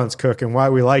restaurants cook and why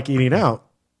we like eating out."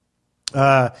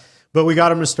 But we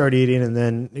got him to start eating, and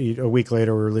then a week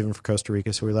later, we were leaving for Costa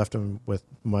Rica, so we left him with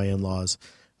my in-laws.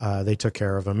 They took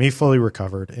care of him. He fully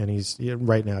recovered, and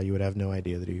right now you would have no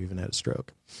idea that he even had a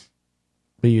stroke.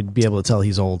 But you'd be able to tell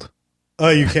he's old. Oh,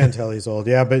 you can tell he's old,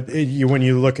 yeah. But when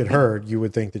you look at her, you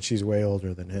would think that she's way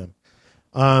older than him.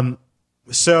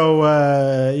 So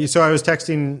I was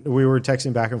texting. We were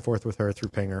texting back and forth with her through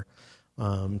Pinger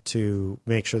to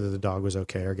make sure that the dog was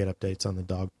okay or get updates on the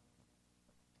dog.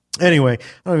 Anyway,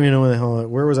 I don't even know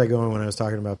where was I going when I was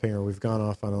talking about Pinger. We've gone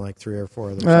off on like 3 or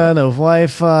 4 of them. No,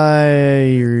 Wi-Fi,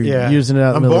 you're using it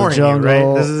out in the middle of the jungle.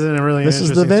 You, right? This isn't really This is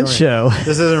the vent show.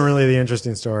 This isn't really the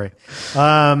interesting story.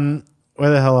 Where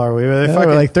the hell are we?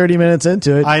 We're like 30 minutes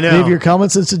into it. I know. Leave your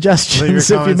comments and suggestions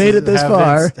if you made it this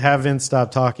far. Have Vince stop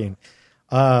talking.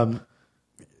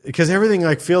 Because everything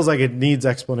like feels like it needs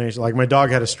explanation. Like my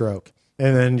dog had a stroke.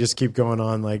 And then just keep going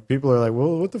on. Like people are like,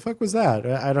 well, what the fuck was that?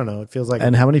 I don't know. It feels like.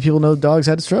 And how many people know dogs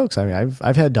had strokes? I mean,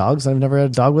 I've had dogs. I've never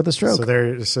had a dog with a stroke.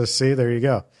 So see, there you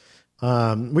go.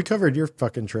 We covered your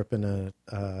fucking trip in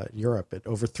Europe at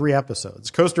over 3 episodes.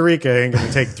 Costa Rica ain't going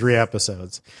to take 3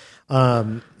 episodes.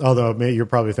 Although you're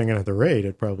probably thinking at the rate,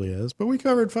 it probably is. But we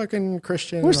covered fucking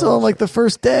Christian. We're still on like the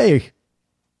first day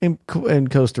in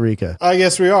Costa Rica. I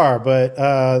guess we are, but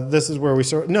this is where we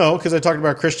start. No, because I talked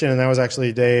about Christian, and that was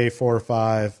actually day 4 or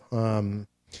 5.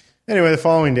 Anyway, the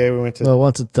following day we went to. Well,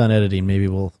 once it's done editing, maybe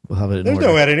we'll have it in There's order.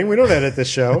 no editing. We don't edit this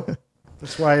show.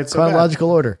 That's why it's so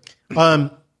chronological order.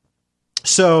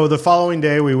 So the following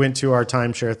day we went to our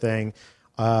timeshare thing,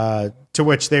 to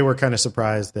which they were kind of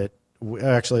surprised that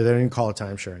actually they didn't call it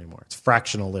timeshare anymore. It's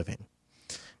fractional living.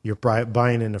 You're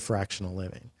buying into fractional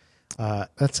living.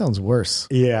 That sounds worse.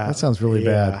 Yeah, that sounds really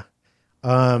bad.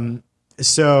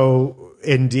 So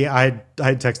I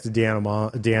texted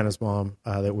Deanna's mom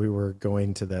that we were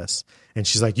going to this, and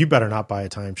she's like, "You better not buy a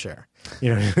timeshare."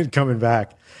 Coming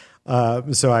back.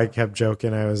 So I kept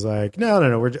joking. I was like,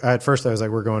 no. At first I was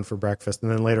like, we're going for breakfast.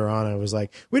 And then later on I was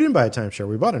like, we didn't buy a timeshare.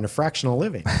 We bought in a fractional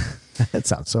living. That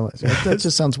sounds so much. That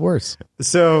just sounds worse.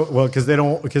 So, well, because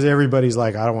everybody's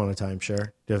like, I don't want a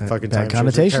timeshare. Fucking bad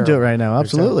connotation to it right now.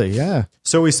 Absolutely. Yeah.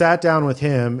 So we sat down with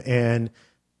him, and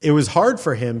it was hard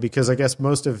for him because I guess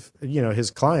most of,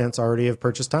 his clients already have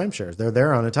purchased timeshares. They're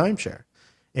there on a timeshare.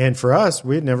 And for us,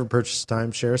 we had never purchased a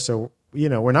timeshare. So,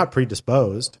 we're not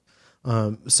predisposed.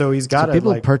 So he's got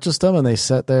people purchased them and they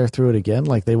sat there through it again.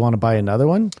 Like they want to buy another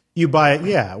one. You buy it.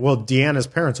 Yeah. Well, Deanna's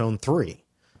parents own 3.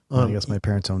 I guess my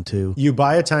parents own 2. You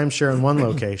buy a timeshare in one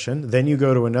location, then you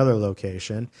go to another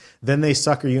location. Then they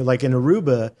sucker you. Like in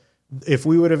Aruba, if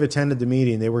we would have attended the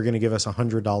meeting, they were going to give us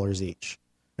 $100 each.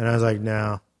 And I was like,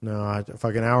 no,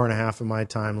 fucking hour and a half of my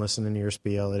time listening to your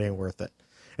spiel. It ain't worth it.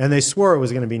 And they swore it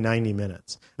was going to be 90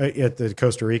 minutes at the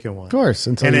Costa Rican one. Of course.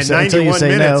 And at 91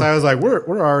 minutes, I was like,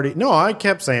 we're already... No, I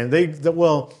kept saying... there's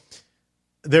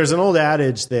an old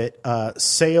adage that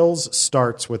sales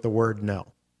starts with the word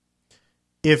no.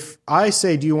 If I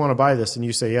say, do you want to buy this? And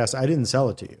you say yes, I didn't sell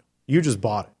it to you. You just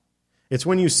bought it. It's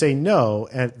when you say no,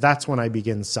 and that's when I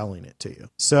begin selling it to you.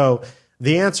 So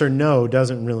the answer no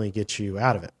doesn't really get you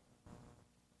out of it.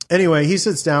 Anyway, he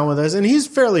sits down with us, and he's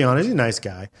fairly honest. He's a nice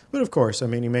guy. But, of course, I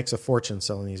mean, he makes a fortune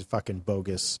selling these fucking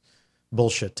bogus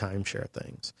bullshit timeshare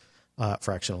things,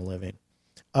 fractional living.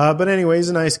 But anyway, he's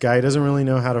a nice guy. He doesn't really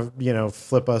know how to,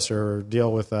 flip us or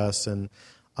deal with us. And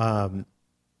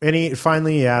he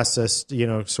finally asked us,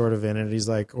 sort of in it. He's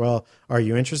like, well, are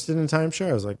you interested in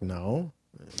timeshare? I was like, no.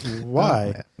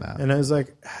 Why? No. And I was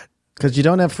like... Because you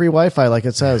don't have free Wi-Fi like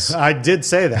it says. I did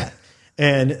say that.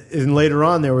 And later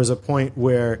on, there was a point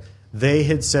where they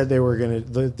had said they were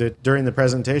going to, during the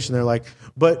presentation, they're like,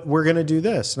 but we're going to do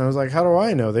this. And I was like, how do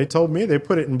I know? They told me, they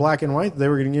put it in black and white, they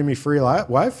were going to give me free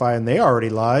Wi-Fi, and they already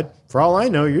lied. For all I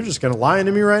know, you're just going to lie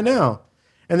to me right now.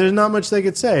 And there's not much they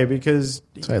could say because...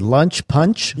 Sorry, lunch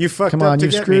punch? You fucked Come up on, to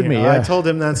you get screwed me. me. Yeah. I told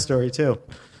him that story too.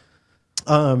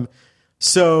 Where am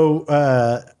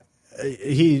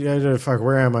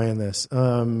I in this?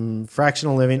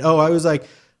 Fractional living. Oh, I was like,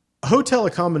 hotel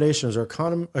accommodations or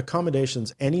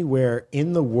accommodations anywhere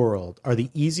in the world are the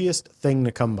easiest thing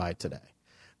to come by today.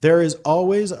 There is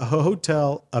always a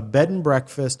hotel, a bed and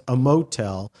breakfast, a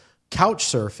motel, couch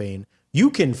surfing. You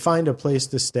can find a place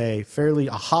to stay,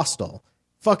 a hostel,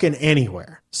 fucking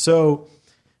anywhere. So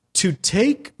to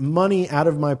take money out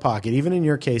of my pocket, even in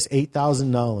your case,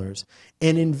 $8,000,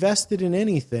 and invest it in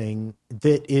anything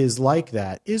that is like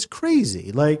that is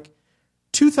crazy. Like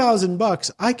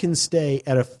 $2,000, I can stay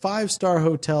at a 5-star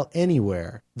hotel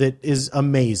anywhere that is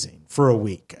amazing for a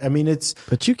week. I mean,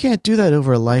 but you can't do that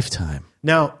over a lifetime.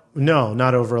 Now, no,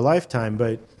 not over a lifetime,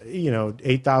 but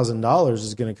 $8,000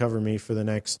 is going to cover me for the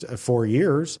next 4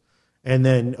 years. And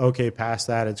then, okay, past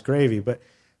that, it's gravy. But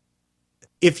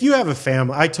if you have a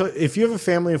family, if you have a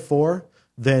family of 4,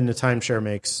 then the timeshare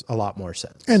makes a lot more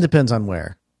sense. And it depends on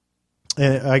where.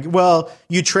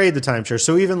 You trade the timeshare.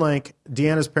 So even like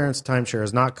Deanna's parents' timeshare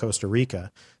is not Costa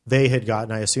Rica. They had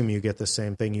gotten, I assume you get the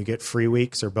same thing. You get free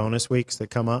weeks or bonus weeks that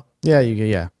come up. Yeah, you get,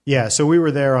 yeah. Yeah, so we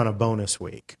were there on a bonus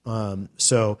week.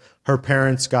 So her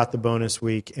parents got the bonus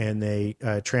week and they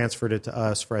transferred it to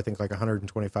us for I think like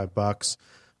 $125,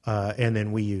 and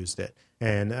then we used it,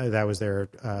 and that was their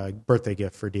birthday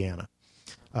gift for Deanna.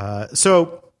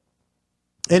 So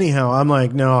anyhow, I'm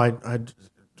like, no,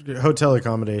 hotel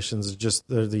accommodations is just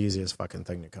they're the easiest fucking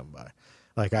thing to come by.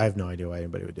 Like, I have no idea why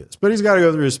anybody would do this. But he's got to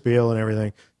go through his spiel and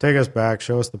everything, take us back,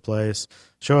 show us the place,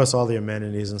 show us all the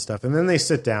amenities and stuff. And then they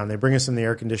sit down. They bring us in the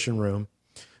air-conditioned room.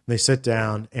 They sit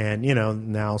down, and,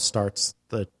 now starts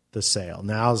the sale.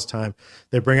 Now's the time.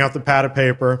 They bring out the pad of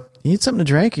paper. You need something to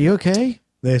drink? Are you okay?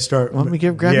 They start. Want me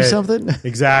to grab you something?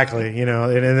 Exactly.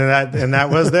 And that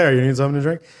was there. You need something to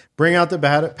drink? Bring out the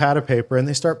pad of paper, and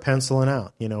they start penciling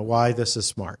out, why this is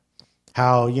smart.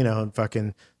 How,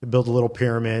 fucking build a little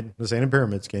pyramid. This ain't a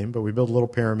pyramid scheme, but we build a little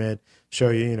pyramid, show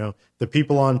you, the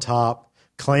people on top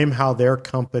claim how their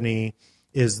company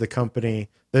is the company.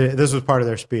 This was part of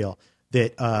their spiel,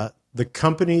 that the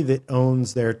company that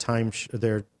owns their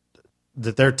timeshares,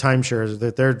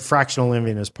 that their fractional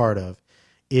living is part of,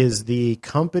 is the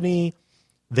company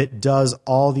that does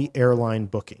all the airline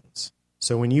bookings.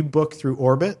 So when you book through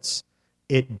Orbitz,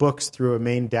 it books through a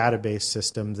main database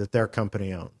system that their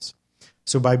company owns.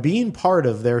 So by being part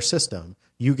of their system,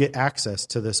 you get access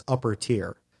to this upper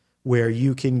tier where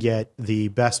you can get the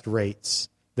best rates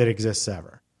that exists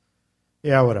ever.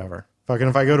 Yeah, whatever. Fucking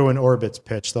if I go to an Orbitz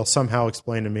pitch, they'll somehow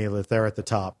explain to me that they're at the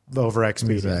top over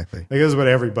Expedia. Exactly. Like, this is what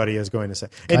everybody is going to say.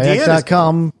 And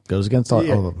Kayak.com goes against all of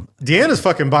them. Deanna's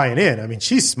fucking buying in. I mean,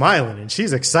 she's smiling and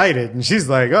she's excited and she's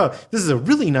like, oh, this is a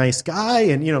really nice guy.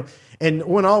 And, and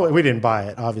we didn't buy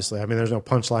it, obviously. I mean, there's no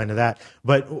punchline to that.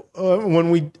 But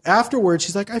when afterwards,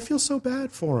 she's like, I feel so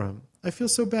bad for him. I feel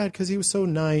so bad because he was so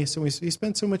nice and he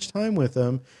spent so much time with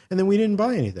him, and then we didn't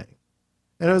buy anything.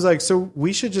 And I was like, so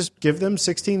we should just give them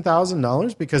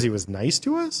 $16,000 because he was nice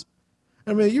to us?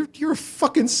 I mean, you're a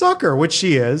fucking sucker, which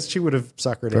she is. She would have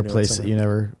suckered For a place that you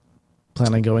never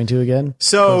plan on going to again?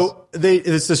 So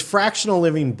it's this fractional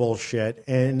living bullshit,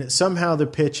 and somehow the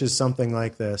pitch is something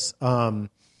like this.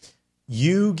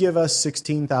 You give us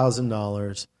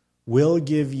 $16,000, we'll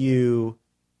give you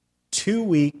 2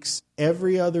 weeks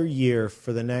every other year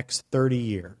for the next 30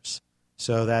 years.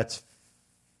 So that's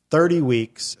 30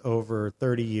 weeks over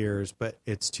 30 years, but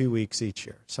it's 2 weeks each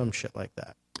year. Some shit like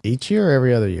that. Each year or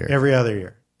every other year? Every other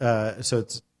year. So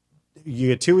you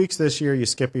get 2 weeks this year, you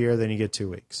skip a year, then you get 2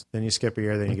 weeks. Then you skip a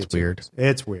year, then you get 2 weeks.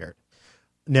 It's weird.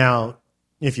 Now,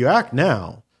 if you act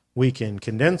now, we can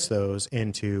condense those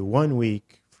into 1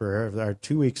 week or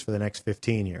 2 weeks for the next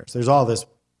 15 years. There's all this.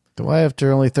 Why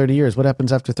after only 30 years? What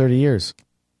happens after 30 years?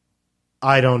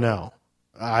 I don't know.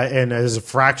 And as a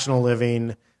fractional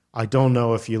living, I don't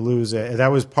know if you lose it. That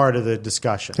was part of the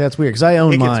discussion. That's weird because I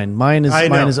own mine. Mine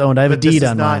is owned. I have a deed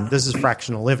on mine. This is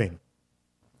fractional living.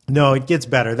 No, it gets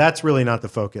better. That's really not the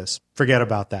focus. Forget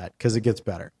about that because it gets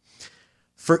better.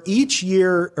 For each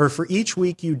year or for each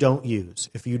week you don't use,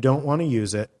 if you don't want to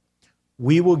use it,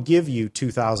 we will give you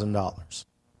 $2,000.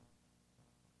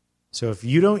 So if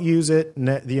you don't use it,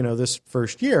 this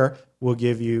first year, we'll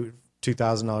give you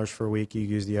 $2,000 for a week. You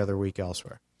use the other week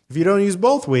elsewhere. If you don't use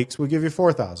both weeks, we'll give you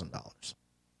 $4,000.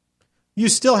 You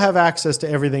still have access to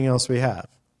everything else we have.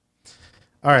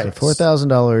 All right. So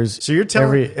 $4,000. So you're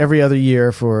telling every other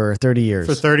year for 30 years.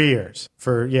 For 30 years.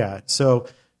 So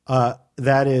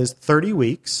that is 30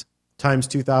 weeks times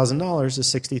 $2,000 is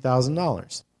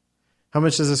 $60,000. How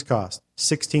much does this cost?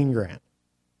 $16,000.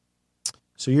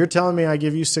 So you're telling me I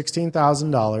give you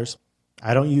 $16,000.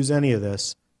 I don't use any of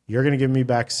this. You're going to give me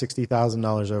back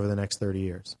 $60,000 over the next 30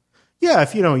 years. Yeah,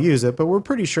 if you don't use it, but we're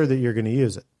pretty sure that you're going to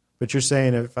use it. But you're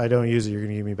saying if I don't use it, you're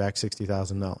going to give me back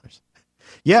 $60,000.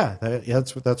 Yeah,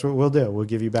 that's what we'll do. We'll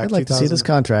give you back. I'd like to see this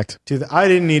contract. I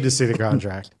didn't need to see the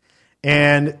contract.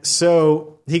 And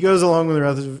so he goes along with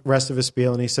the rest of his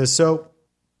spiel, and he says, "So,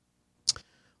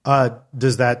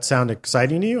 does that sound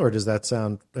exciting to you, or does that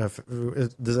sound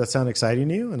exciting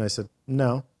to you?" And I said,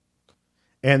 "No."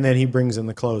 And then he brings in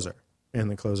the closer,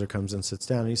 and the closer comes and sits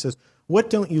down, and he says,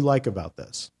 "What don't you like about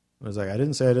this?" I was like, "I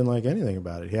didn't say I didn't like anything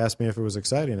about it." He asked me if it was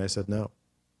exciting. I said, "No,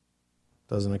 it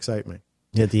doesn't excite me."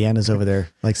 Yeah, Deanna's over there,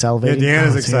 like salivating. Yeah,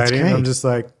 Deanna's exciting. I'm just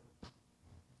like,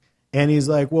 and he's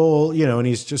like, well, and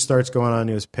he just starts going on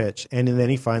to his pitch. And then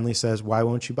he finally says, "Why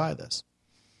won't you buy this?"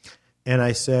 And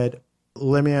I said,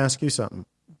 "Let me ask you something.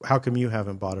 How come you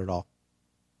haven't bought it all?"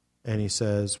 And he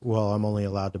says, "Well, I'm only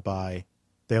allowed to buy,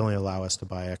 they only allow us to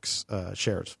buy X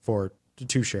shares, for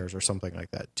 2 shares or something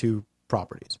like that, 2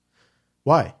 properties.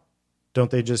 Why? Don't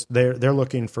they just, they're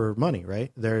looking for money,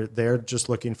 right? They're just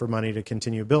looking for money to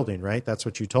continue building, right? That's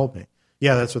what you told me."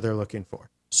 "Yeah, that's what they're looking for."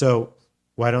 "So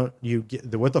why don't you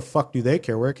what the fuck do they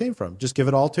care where it came from? Just give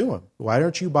it all to them. Why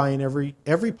aren't you buying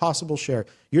every possible share?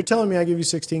 You're telling me I give you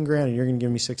 $16,000 and you're going to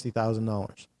give me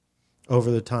 $60,000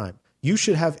 over the time. You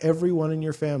should have everyone in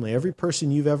your family, every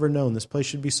person you've ever known. This place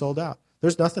should be sold out.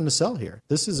 There's nothing to sell here.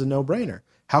 This is a no-brainer.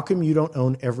 How come you don't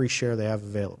own every share they have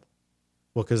available?"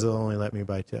 "Well, because they'll only let me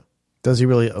buy 2. Does he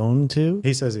really own two?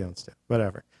 He says he owns two,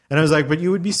 whatever. And I was like, but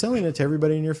you would be selling it to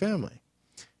everybody in your family.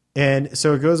 And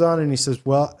so it goes on and he says,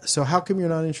 well, so how come you're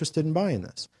not interested in buying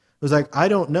this? I was like, I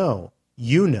don't know.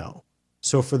 You know.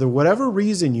 So for whatever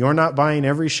reason you're not buying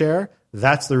every share,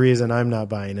 that's the reason I'm not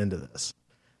buying into this.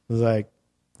 I was like,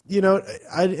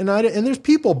 and there's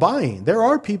people buying. There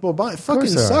are people buying. Fucking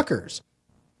suckers.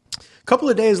 A couple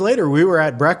of days later, we were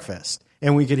at breakfast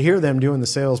and we could hear them doing the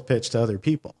sales pitch to other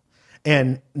people.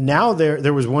 And now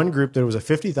there was one group that was a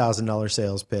 $50,000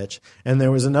 sales pitch, and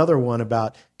there was another one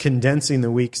about condensing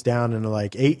the weeks down into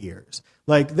like 8 years.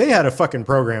 Like they had a fucking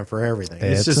program for everything.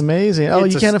 It's just amazing. Oh,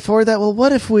 you can't afford that? Well,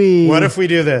 what if we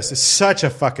do this? It's such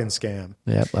a fucking scam.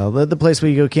 Yeah. Well, the place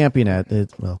we go camping at,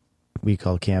 we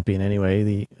call camping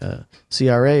anyway. The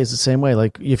CRA is the same way.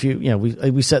 Like if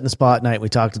we sit in the spot at night, we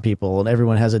talk to people, and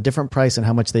everyone has a different price and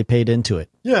how much they paid into it.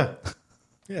 Yeah.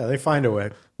 Yeah, they find a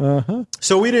way. Uh-huh.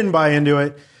 So we didn't buy into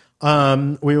it.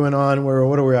 We went on.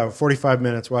 What do we have? 45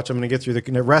 minutes. Watch, I'm going to get through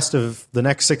the rest of the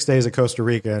next 6 days of Costa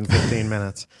Rica in 15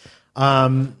 minutes.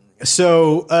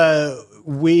 So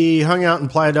we hung out in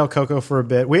Playa del Coco for a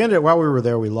bit. While we were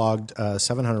there, we logged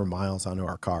 700 miles onto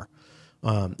our car.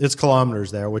 It's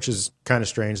kilometers there, which is kind of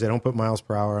strange. They don't put miles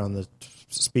per hour on the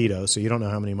Speedo, so you don't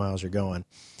know how many miles you're going.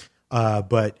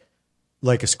 But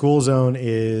like a school zone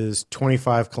is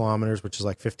 25 kilometers, which is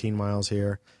like 15 miles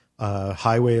here.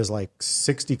 Highway is like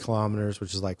 60 kilometers,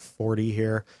 which is like 40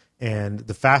 here. And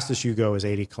the fastest you go is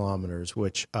 80 kilometers,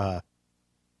 which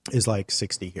is like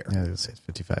 60 here. Yeah, it's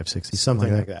 55, 60.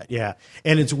 Something like that. Yeah.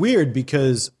 And it's weird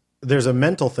because there's a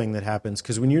mental thing that happens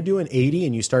because when you're doing 80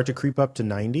 and you start to creep up to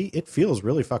 90, it feels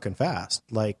really fucking fast.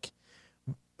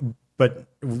 But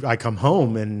I come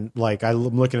home and like I'm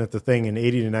looking at the thing and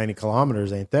 80 to 90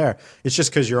 kilometers ain't there. It's just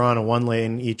because you're on a one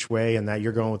lane each way and that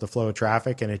you're going with the flow of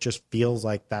traffic and it just feels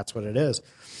like that's what it is.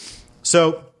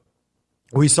 So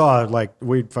we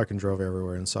fucking drove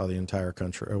everywhere and saw the entire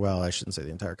country. Well, I shouldn't say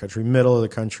the entire country, middle of the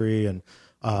country and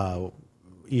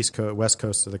east coast, west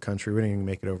coast of the country. We didn't even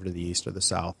make it over to the east or the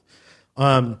south.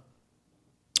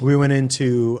 We went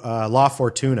into La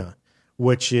Fortuna,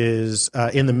 which is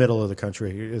in the middle of the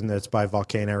country, and that's by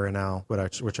Volcano Real,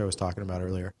 which I was talking about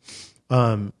earlier.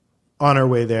 On our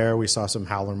way there, we saw some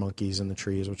howler monkeys in the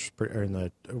trees,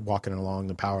 walking along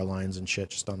the power lines and shit,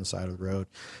 just on the side of the road.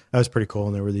 That was pretty cool,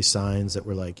 and there were these signs that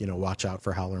were like, watch out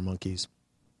for howler monkeys.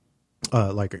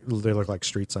 Like they look like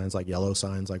street signs, like yellow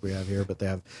signs, like we have here, but they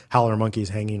have howler monkeys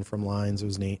hanging from lines. It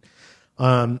was neat.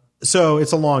 So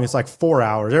it's like 4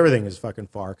 hours. Everything is fucking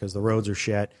far because the roads are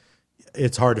shit.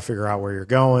 It's hard to figure out where you're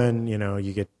going.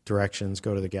 You get directions,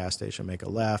 go to the gas station, make a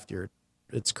left.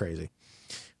 It's crazy.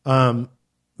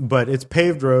 But it's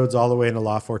paved roads all the way into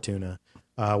La Fortuna,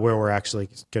 where we're actually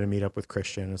going to meet up with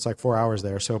Christian. It's like 4 hours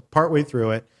there. So partway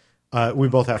through it, we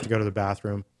both have to go to the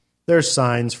bathroom. There's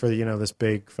signs for, this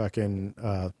big fucking,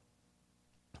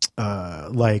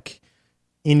 like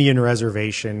Indian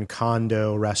reservation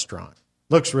condo restaurant.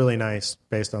 Looks really nice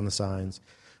based on the signs.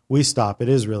 We stop. It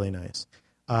is really nice.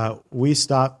 We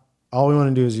stop. All we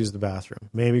want to do is use the bathroom,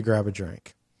 maybe grab a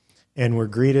drink. And we're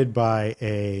greeted by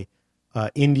a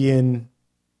Indian,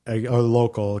 a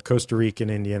local Costa Rican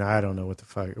Indian. I don't know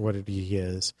what he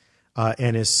is.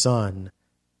 And his son.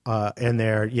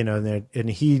 And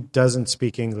he doesn't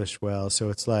speak English well. So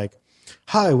it's like,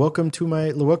 hi, welcome to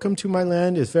my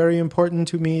land. It's very important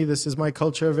to me. This is my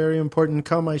culture. Very important.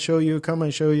 Come, I show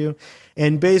you.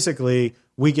 And basically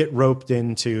we get roped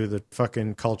into the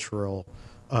fucking cultural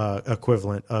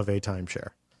equivalent of a timeshare.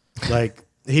 Like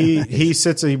he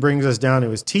sits, he brings us down to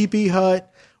his teepee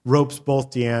hut, ropes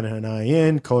both Deanna and I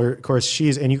in. Of course,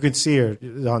 and you could see her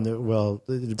on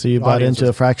So you bought into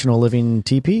a fractional living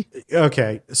teepee?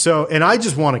 Okay. So, and I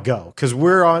just want to go because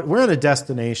we're on a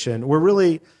destination.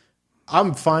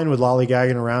 I'm fine with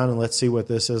lollygagging around and let's see what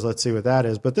this is. Let's see what that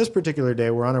is. But this particular day,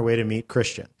 we're on our way to meet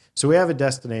Christian. So we have a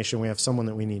destination. We have someone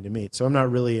that we need to meet. So I'm not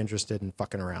really interested in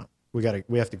fucking around. We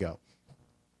have to go.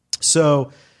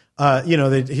 So,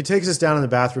 he takes us down in the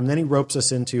bathroom. Then he ropes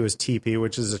us into his teepee,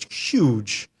 which is a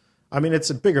huge. I mean, it's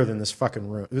bigger than this fucking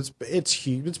room. It's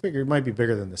huge. It's bigger. It might be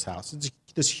bigger than this house. It's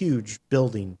this huge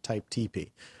building type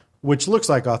teepee, which looks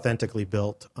like authentically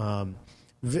built.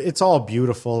 It's all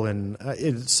beautiful, and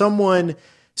someone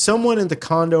at the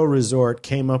condo resort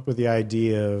came up with the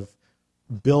idea of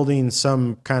building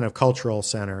some kind of cultural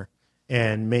center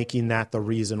and making that the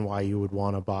reason why you would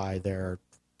want to buy their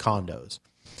condos.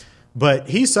 But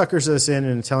he suckers us in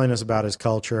and telling us about his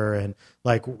culture and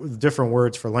like different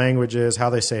words for languages, how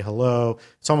they say hello.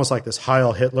 It's almost like this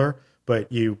Heil Hitler,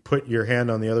 but you put your hand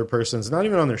on the other person's, not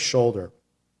even on their shoulder,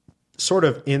 sort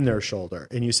of in their shoulder,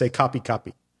 and you say copy,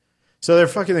 copy. So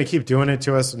they keep doing it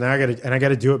to us, and now I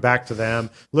gotta do it back to them.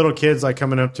 Little kids like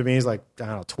coming up to me. He's like, I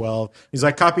don't know, 12. He's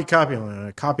like, copy. I'm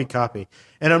like, copy.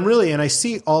 And I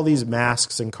see all these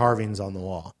masks and carvings on the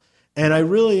wall. And I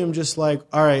really am just like,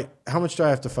 all right, how much do I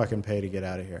have to fucking pay to get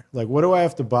out of here? Like, what do I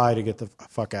have to buy to get the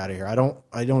fuck out of here? I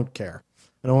don't care.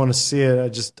 I don't want to see it.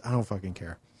 I don't fucking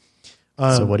care.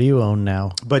 So what do you own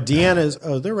now? But Deanna's,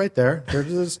 they're right there.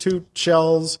 There's 2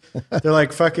 shells. They're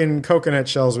like fucking coconut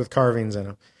shells with carvings in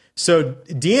them. So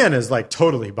Deanna's like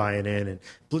totally buying in, and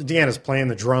Deanna's playing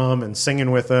the drum and singing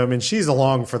with them, and she's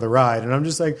along for the ride. And I'm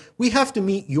just like, we have to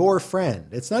meet your friend.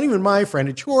 It's not even my friend.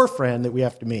 It's your friend that we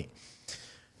have to meet.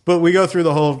 But we go through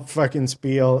the whole fucking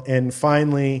spiel, and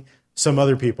finally some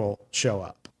other people show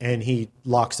up, and he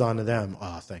locks onto them.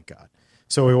 Oh, thank God.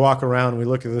 So we walk around, we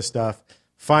look at this stuff,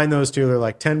 find those 2. They're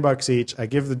like $10 each. I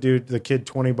give the kid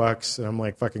 $20, and I'm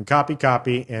like, fucking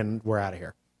copy, and we're out of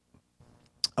here.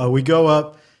 We go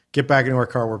up, get back into our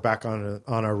car. We're back on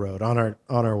our road, on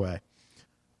our way.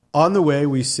 On the way,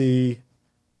 we see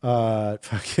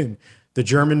fucking the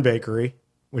German bakery,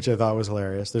 which I thought was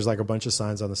hilarious. There's like a bunch of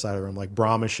signs on the side of the room, like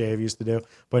Brahma Shave used to do. A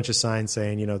bunch of signs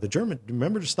saying,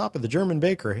 remember to stop at the German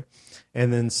bakery.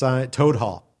 And then Toad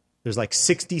Hall. There's like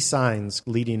 60 signs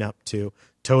leading up to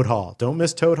Toad Hall. Don't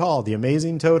miss Toad Hall, the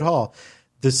amazing Toad Hall.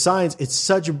 The signs, it's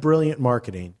such brilliant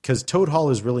marketing because Toad Hall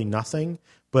is really nothing.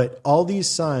 But all these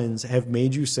signs have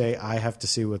made you say, I have to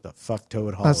see what the fuck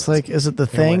Toad Hall is. That's like, is it the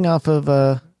thing off of,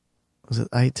 was it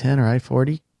I-10 or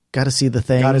I-40? Got to see the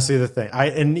thing. Got to see the thing.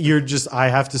 I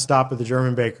have to stop at the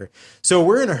German bakery. So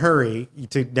we're in a hurry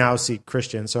to now see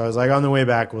Christian. So I was like, on the way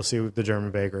back, we'll see the German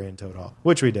bakery and Toad Hall,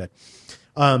 which we did.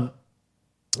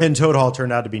 And Toad Hall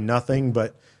turned out to be nothing,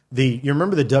 but you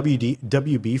remember the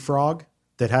WB frog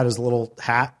that had his little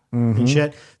hat and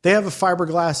shit? They have a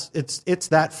fiberglass. It's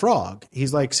that frog.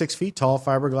 He's like 6 feet tall,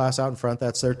 fiberglass out in front.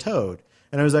 That's their toad.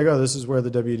 And I was like, oh, this is where the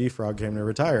WD frog came to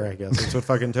retire, I guess. That's what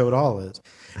fucking Toad Hall is.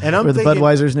 And I'm thinking, the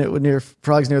Budweiser's near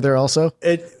frogs near there also?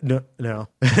 No.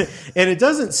 And it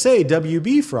doesn't say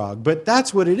WB frog, but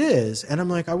that's what it is. And I'm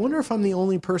like, I wonder if I'm the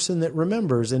only person that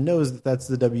remembers and knows that that's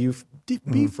the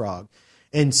WB frog.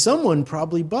 And someone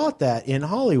probably bought that in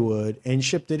Hollywood and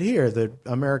shipped it here, the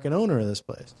American owner of this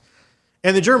place.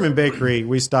 And the German bakery,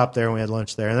 we stopped there and we had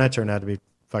lunch there, and that turned out to be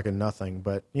fucking nothing.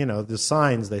 But, the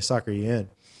signs, they sucker you in.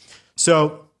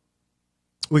 So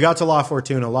we got to La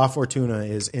Fortuna. La Fortuna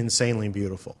is insanely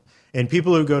beautiful. And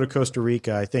people who go to Costa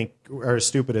Rica, I think, are as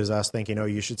stupid as us thinking, oh,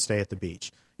 you should stay at the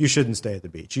beach. You shouldn't stay at the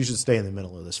beach. You should stay in the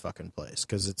middle of this fucking place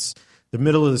because the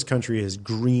middle of this country is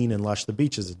green and lush. The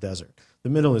beach is a desert. The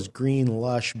middle is green,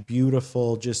 lush,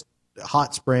 beautiful, just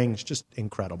hot springs, just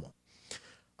incredible.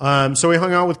 So we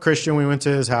hung out with Christian. We went to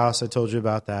his house. I told you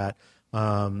about that.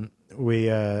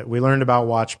 We learned about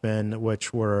Watchmen,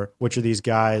 which are these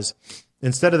guys.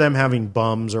 Instead of them having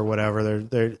bums or whatever,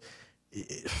 they're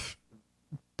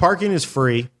parking is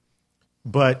free,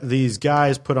 but these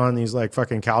guys put on these like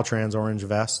fucking Caltrans orange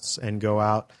vests and go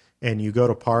out, and you go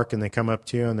to park and they come up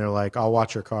to you and they're like, "I'll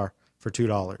watch your car for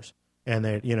 $2." And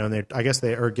I guess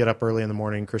they get up early in the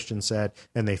morning, Christian said,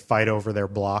 and they fight over their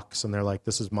blocks, and they're like,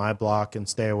 "This is my block, and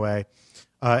stay away."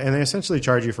 And they essentially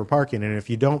charge you for parking, and if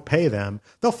you don't pay them,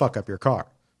 they'll fuck up your car.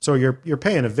 So you're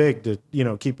paying a vig to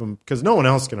keep them, because no one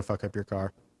else is going to fuck up your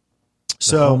car.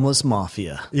 So the homeless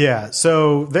mafia. Yeah,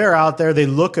 so they're out there. They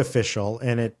look official,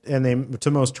 and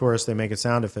to most tourists they make it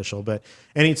sound official. But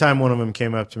anytime one of them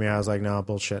came up to me, I was like, "No,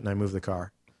 bullshit," and I moved the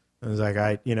car. I was like,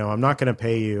 I'm not going to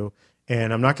pay you.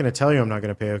 And I'm not going to tell you I'm not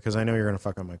going to pay you because I know you're going to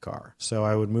fuck up my car. So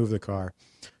I would move the car.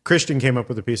 Christian came up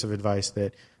with a piece of advice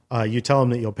that you tell him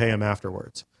that you'll pay him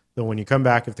afterwards. Then when you come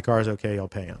back, if the car is okay, you'll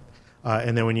pay him.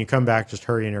 And then when you come back, just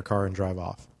hurry in your car and drive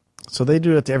off. So they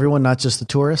do it to everyone, not just the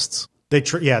tourists? They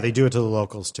do it to the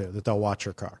locals too, that they'll watch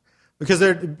your car. Because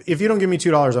if you don't give me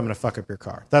 $2, I'm going to fuck up your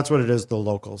car. That's what it is, the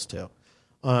locals too.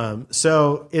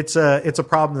 So it's a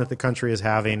problem that the country is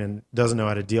having and doesn't know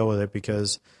how to deal with it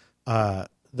because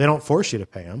they don't force you to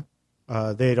pay them.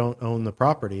 They don't own the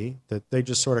property. That they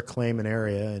just sort of claim an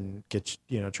area and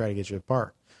try to get you to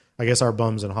park. I guess our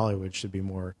bums in Hollywood should be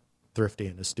more thrifty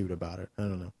and astute about it. I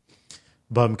don't know.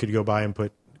 Bum could go by and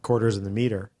put quarters in the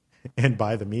meter and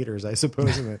buy the meters, I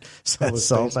suppose. And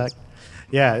sell back.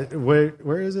 Yeah.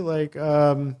 Where is it? Like,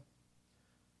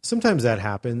 sometimes that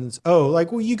happens. Oh,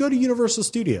 you go to Universal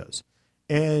Studios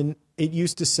and it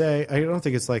used to say, I don't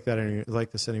think it's like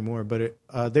this anymore, but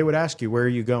they would ask you, where are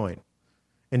you going?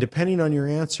 And depending on your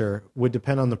answer would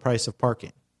depend on the price of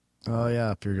parking. Oh,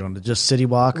 yeah. If you're going to just City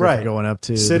Walk or right. if you're going up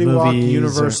to City the Walk, movies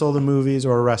Universal, the movies,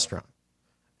 or a restaurant.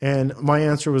 And my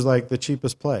answer was like the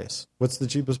cheapest place. What's the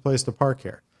cheapest place to park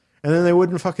here? and then they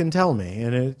wouldn't fucking tell me,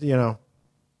 and it,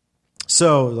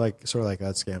 so like sort of like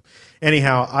that scam.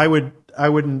 Anyhow, I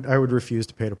would refuse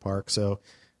to pay to park. So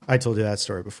I told you that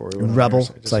story before. We went Rebel. on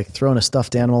there, so It's like throwing a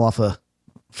stuffed animal off a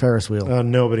Ferris wheel.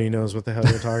 nobody knows what the hell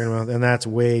you're talking about, and that's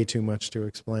way too much to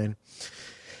explain.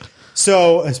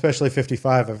 So, especially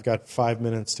 55, I've got 5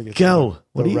 minutes to get to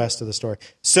the rest of the story.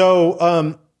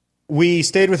 So, we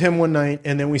stayed with him one night,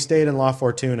 and then we stayed in La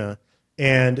Fortuna,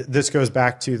 and this goes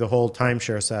back to the whole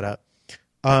timeshare setup.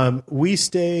 We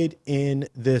stayed in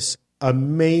this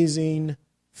amazing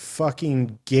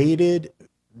fucking gated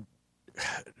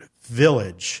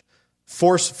village,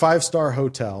 5-star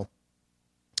hotel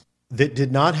that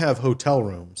did not have hotel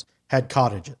rooms, had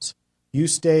cottages. You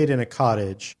stayed in a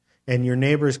cottage, and your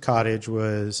neighbor's cottage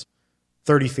was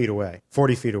 30 feet away,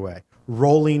 40 feet away,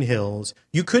 rolling hills.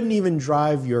 You couldn't even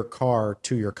drive your car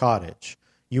to your cottage.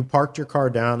 You parked your car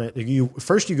down at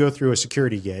first you go through a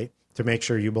security gate to make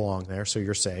sure you belong there so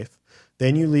you're safe.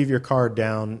 Then you leave your car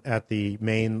down at the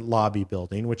main lobby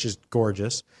building, which is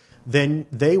gorgeous. Then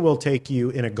they will take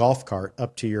you in a golf cart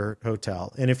up to your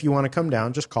hotel. And if you want to come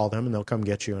down, just call them and they'll come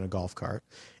get you in a golf cart.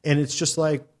 And it's just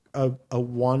like a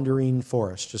wandering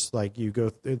forest. Just like you go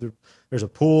through, there's a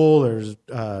pool, there's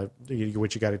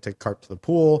which you got to take a cart to the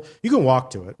pool. You can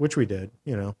walk to it, which we did,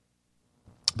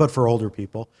 but for older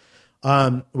people.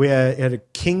 We had a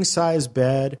king-size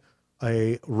bed,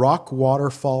 a rock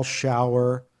waterfall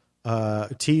shower,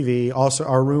 TV. Also,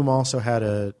 our room also had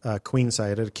a queen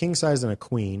size, a king size and a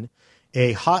queen,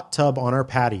 a hot tub on our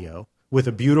patio with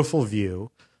a beautiful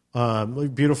view,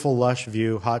 beautiful lush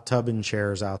view, hot tub and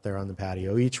chairs out there on the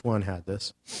patio. Each one had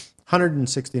this,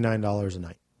 $169 a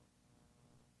night.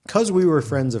 Because we were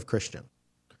friends of Christian.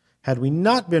 Had we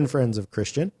not been friends of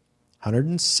Christian,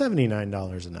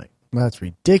 $179 a night. That's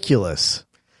ridiculous.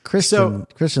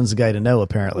 Christian's the guy to know,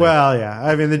 apparently. Well, yeah.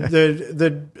 I mean,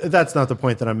 that's not the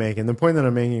point that I'm making. The point that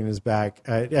I'm making is back.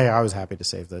 I was happy to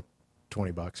save the $20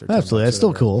 or $10. Absolutely, that's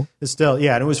still cool. It's still,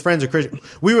 yeah. And it was friends of Christian.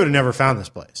 We would have never found this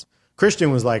place.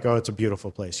 Christian was like, "Oh, it's a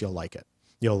beautiful place. You'll like it.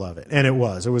 You'll love it." And it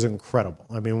was. It was incredible.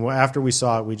 I mean, after we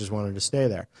saw it, we just wanted to stay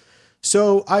there.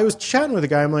 So I was chatting with a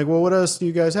guy. I'm like, "Well, what else do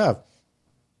you guys have?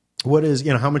 What is,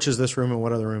 how much is this room and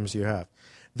what other rooms do you have?"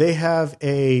 They have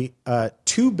a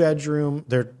 2-bedroom,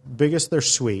 their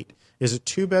suite is a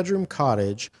 2-bedroom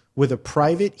cottage with a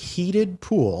private heated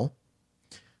pool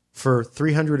for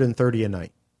 $330 a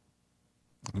night.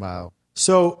 Wow.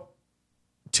 So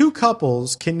 2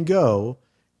 couples can go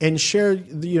and share,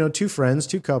 2 friends,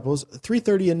 2 couples,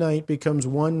 $330 a night becomes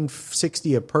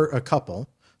 $160 a couple.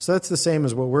 So that's the same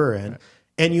as what we're in. Right.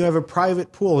 And you have a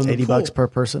private pool. And $80 per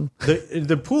person.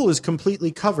 The pool is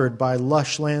completely covered by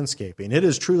lush landscaping. It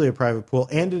is truly a private pool,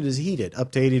 and it is heated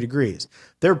up to 80 degrees.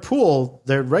 Their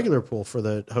regular pool for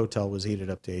the hotel was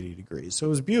heated up to 80 degrees. So it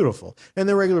was beautiful. And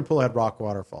their regular pool had rock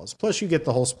waterfalls. Plus, you get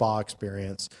the whole spa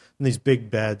experience and these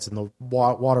big beds and the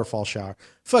waterfall shower.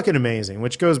 Fucking amazing,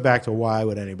 which goes back to why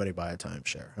would anybody buy a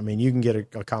timeshare? I mean, you can get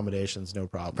accommodations, no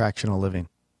problem. Fractional living.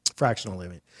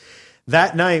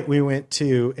 That night, we went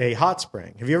to a hot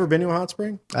spring. Have you ever been to a hot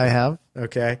spring? I have.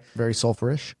 Okay. Very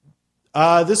sulfurish.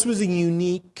 This was a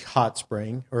unique hot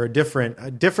spring, or different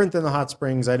than the hot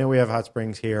springs. I know we have hot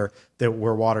springs here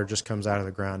where water just comes out of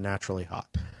the ground naturally hot.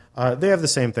 They have the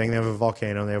same thing. They have a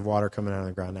volcano. And they have water coming out of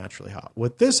the ground naturally hot.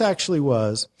 What this actually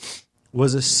was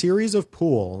a series of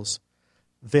pools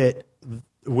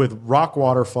with rock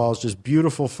waterfalls, just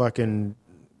beautiful fucking.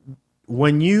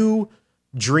 When you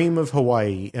dream of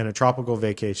Hawaii and a tropical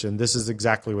vacation, this is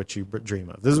exactly what you dream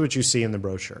of. This is what you see in the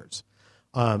brochures.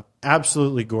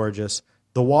 Absolutely gorgeous.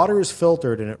 The water is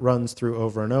filtered and it runs through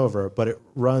over and over, but it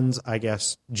runs, I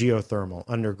guess, geothermal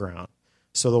underground.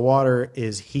 So the water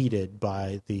is heated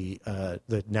by the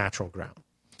natural ground.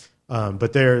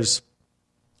 But there's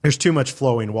too much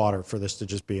flowing water for this to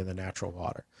just be in the natural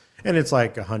water. And it's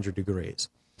like 100 degrees.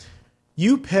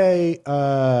 You pay,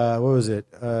 what was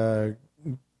it?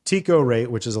 Tico rate,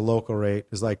 which is a local rate,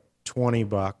 is like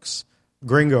 $20.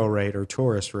 Gringo rate or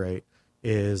tourist rate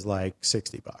is like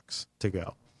 $60 to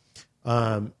go.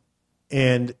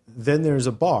 And then there's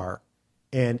a bar,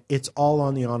 and it's all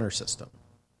on the honor system.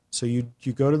 So you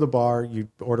go to the bar, you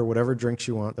order whatever drinks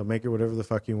you want. They'll make it whatever the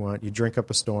fuck you want. You drink up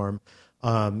a storm.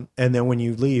 And then when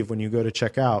you leave, when you go to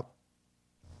check out,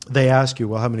 they ask you,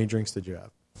 well, how many drinks did you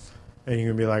have? And you're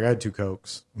going to be like, I had 2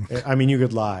 Cokes. I mean, you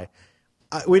could lie.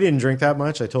 We didn't drink that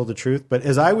much. I told the truth. But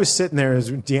as I was sitting there, as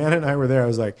Deanna and I were there, I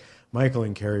was like, Michael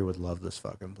and Carrie would love this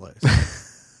fucking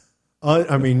place.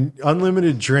 I mean,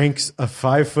 unlimited drinks, a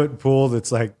 5-foot pool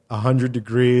that's like 100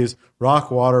 degrees, rock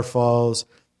waterfalls,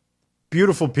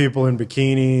 beautiful people in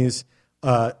bikinis.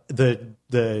 The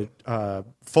the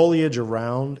foliage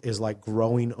around is like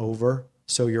growing over,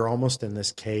 so you're almost in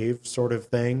this cave sort of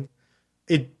thing.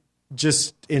 It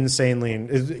just insanely.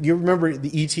 You remember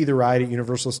the E.T. the ride at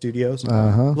Universal Studios?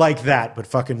 Like that, but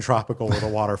fucking tropical with a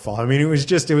waterfall. I mean, it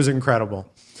was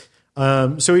incredible.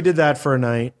 So we did that for a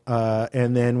night,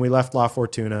 and then we left La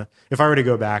Fortuna. If I were to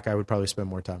go back, I would probably spend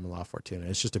more time in La Fortuna.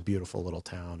 It's just a beautiful little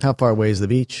town. How far away is the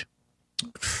beach?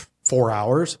 4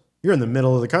 hours. You're in the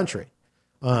middle of the country,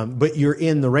 but you're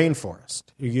in the rainforest.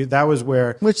 That was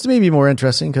where, Which to me be more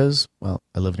interesting because, well,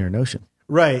 I live near an ocean.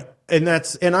 right? And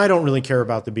I don't really care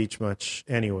about the beach much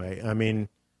anyway. I mean,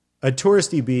 a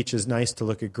touristy beach is nice to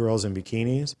look at girls in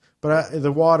bikinis, but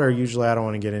the water usually I don't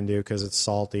want to get into because it's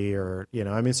salty or,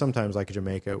 I mean, sometimes like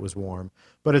Jamaica, it was warm,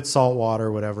 but it's salt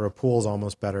water, whatever. A pool's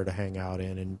almost better to hang out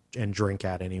in and drink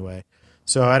at anyway.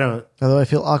 So I don't. Although I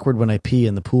feel awkward when I pee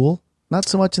in the pool. Not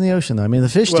so much in the ocean, though. I mean, the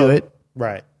fish do it.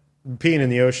 Right. Peeing in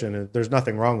the ocean, there's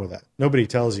nothing wrong with that. Nobody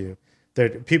tells you.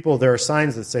 There are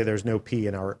signs that say there's no pee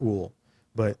in our ool,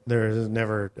 but there's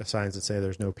never signs that say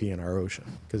there's no pee in our ocean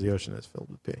because the ocean is filled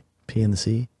with pee. Pee in the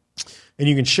sea. And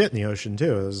you can shit in the ocean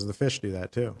too. The fish do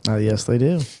that too. Oh, yes, they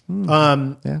do.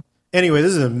 Yeah. Anyway,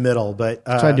 this is the middle, but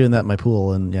Tried doing that in my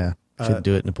pool, and yeah, should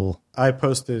do it in the pool. I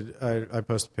posted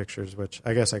pictures, which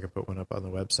I guess I could put one up on the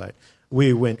website.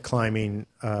 We went climbing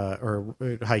or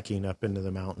hiking up into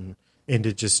the mountain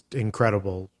into just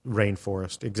incredible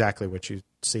rainforest, exactly what you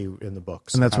see in the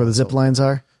books. And that's where the zip lines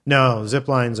are? No, zip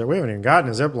lines we haven't even gotten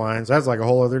to zip lines. That's like a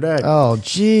whole other day. Oh,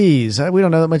 geez. We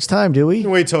don't know that much time, do we?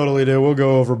 We totally do. We'll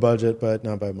go over budget, but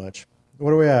not by much.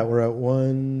 What are we at? We're at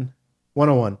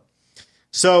 101.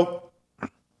 So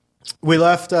we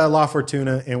left La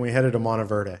Fortuna and we headed to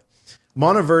Monteverde.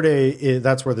 Monteverde,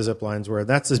 that's where the zip lines were.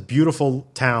 That's this beautiful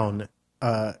town,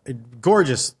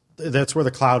 gorgeous. That's where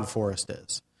the cloud forest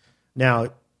is. Now,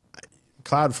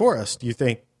 cloud forest, you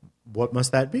think, what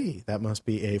must that be? That must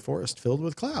be a forest filled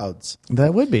with clouds.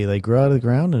 That would be. They grow out of the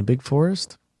ground in a big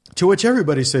forest. To which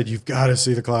everybody said, you've got to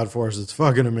see the cloud forest. It's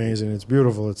fucking amazing. It's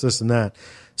beautiful. It's this and that.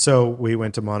 So we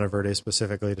went to Monteverde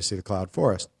specifically to see the cloud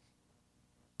forest.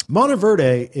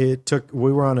 Monteverde,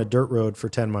 we were on a dirt road for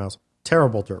 10 miles.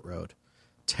 Terrible dirt road.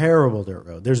 Terrible dirt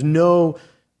road. There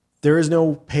is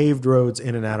no paved roads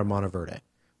in and out of Monteverde.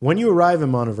 When you arrive in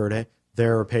Monteverde,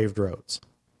 there are paved roads.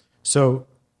 So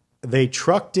they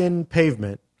trucked in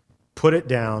pavement, put it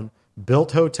down,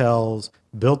 built hotels,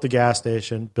 built the gas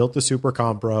station, built the Super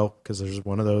Compro, because there's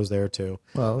one of those there too.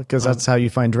 Well, because that's how you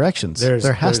find directions. There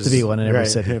has to be one in every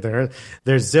city.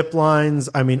 There's zip lines.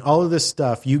 I mean, all of this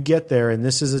stuff. You get there, and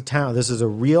this is a town. This is a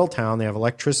real town. They have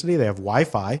electricity. They have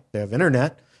Wi-Fi. They have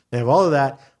internet. They have all of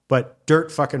that, but dirt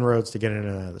fucking roads to get in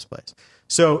and out of this place.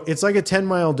 So it's like a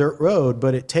 10-mile dirt road,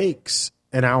 but it takes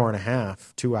an hour and a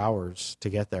half, 2 hours to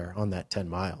get there on that 10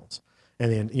 miles.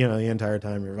 And then, the entire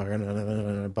time you're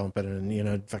fucking bumping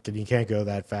and, fucking you can't go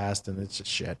that fast and it's just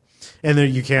shit. And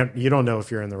then you don't know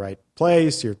if you're in the right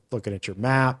place. You're looking at your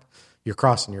map. You're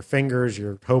crossing your fingers.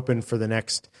 You're hoping for the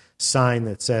next sign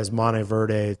that says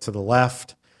Monteverde to the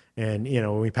left. And,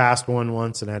 we passed one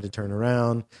once and had to turn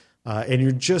around. And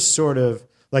you're just sort of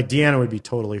like Deanna would be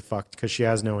totally fucked because she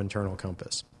has no internal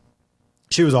compass.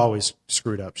 She was always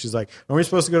screwed up. She's like, are we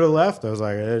supposed to go to the left? I was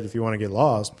like, if you want to get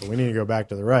lost, but we need to go back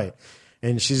to the right.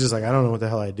 And she's just like, I don't know what the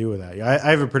hell I do with that. I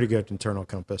have a pretty good internal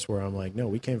compass where I'm like, no,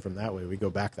 we came from that way. We go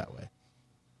back that way.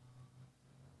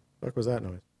 What was that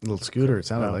noise? A little scooter, it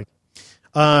sounded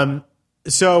like.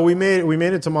 So we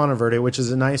made it to Monteverde, which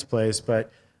is a nice place,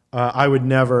 but I would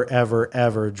never, ever,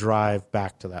 ever drive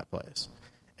back to that place.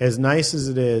 As nice as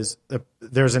it is,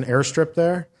 there's an airstrip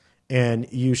there,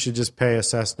 and you should just pay a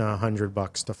Cessna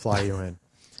 $100 to fly you in.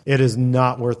 It is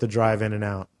not worth the drive in and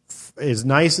out. As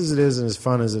nice as it is and as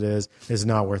fun as it is, it's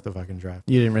not worth the fucking drive.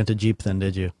 You didn't rent a Jeep then,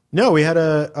 did you? No, we had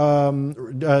a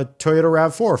Toyota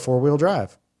RAV4 four-wheel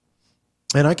drive.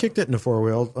 And I kicked it into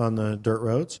four-wheel on the dirt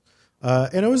roads.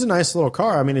 And it was a nice little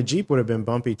car. I mean, a Jeep would have been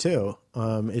bumpy too.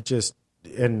 Its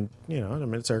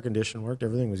air conditioning worked.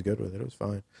 Everything was good with it. It was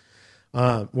fine.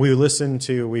 I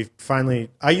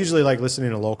usually like listening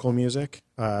to local music.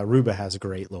 Ruba has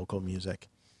great local music.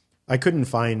 I couldn't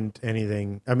find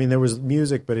anything. I mean, there was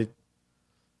music, but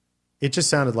it just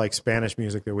sounded like Spanish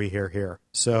music that we hear here.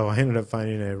 So I ended up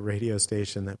finding a radio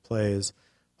station that plays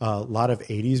a lot of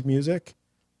 80s music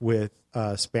with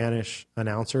Spanish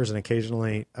announcers and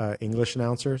occasionally English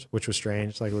announcers, which was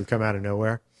strange. Like it would come out of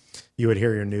nowhere. You would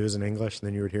hear your news in English, and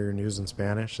then you would hear your news in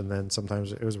Spanish, and then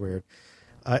sometimes it was weird.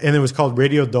 And it was called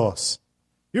Radio Dos.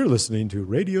 You're listening to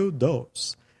Radio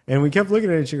Dos. And we kept looking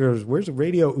at it, and she goes, "Where's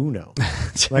Radio Uno?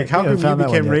 Like, how come found you that one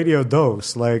became yet. Radio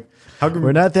Dos? Like, how come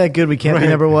We're not that good. We can't be Right.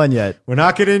 number one yet. we're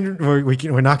not getting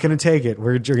we're not going to take it.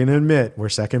 We're going to admit we're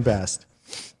second best."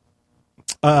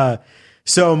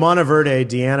 So Monteverde,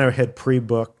 Deanna had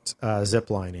pre-booked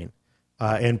ziplining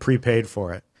and prepaid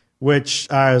for it,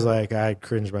 which I was like, I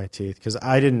cringed my teeth because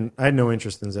I had no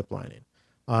interest in ziplining.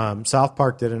 South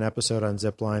Park did an episode on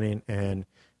ziplining and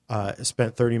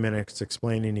spent 30 minutes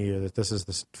explaining to you that this is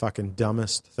the fucking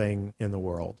dumbest thing in the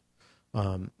world,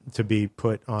 to be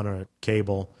put on a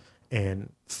cable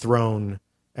and thrown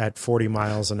at 40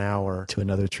 miles an hour To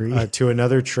another tree. to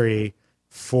another tree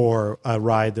for a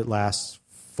ride that lasts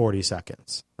 40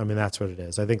 seconds. I mean, that's what it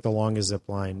is. I think the longest zip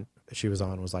line she was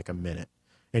on was like a minute.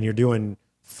 And you're doing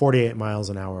 48 miles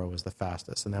an hour was the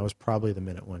fastest. And that was probably the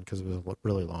minute one because it was a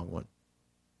really long one.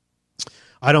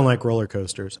 I don't like roller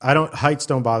coasters. Heights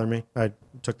don't bother me. I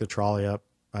took the trolley up.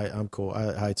 I'm cool.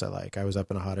 Heights I like. I was up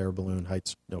in a hot air balloon.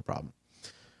 Heights, no problem.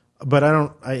 But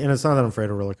and it's not that I'm afraid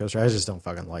of roller coasters. I just don't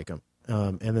fucking like them.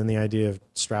 And then the idea of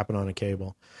strapping on a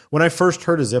cable. When I first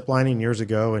heard of ziplining years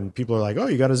ago, and people are like, "Oh,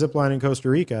 you got a zipline in Costa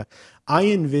Rica," I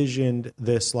envisioned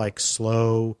this like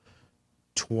slow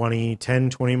 20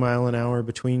 mile an hour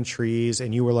between trees,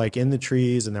 and you were like in the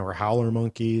trees, and there were howler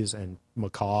monkeys and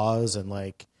macaws, and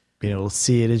like, Being able to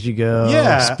see it as you go.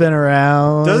 Yeah. Spin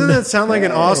around. doesn't that sound like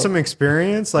an awesome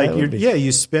experience? Like, That would be.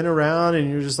 you spin around, and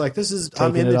you're just like, I'm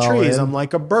in Taking the it all trees. in. I'm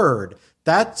like a bird.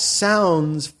 That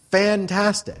sounds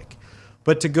fantastic.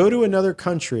 But to go to another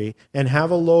country and have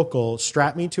a local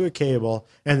strap me to a cable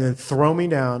and then throw me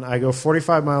down, I go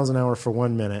 45 miles an hour for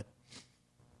 1 minute.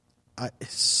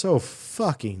 It's so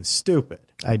fucking stupid.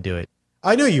 I'd do it.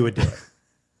 I know you would do it.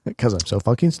 Because I'm so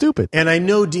fucking stupid. And I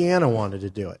know Deanna wanted to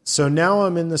do it. So now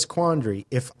I'm in this quandary.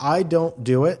 If I don't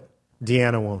do it,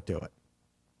 Deanna won't do it.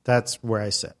 That's where I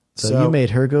sit. So you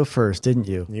made her go first, didn't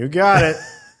you? You got it.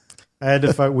 I had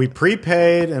to fight. We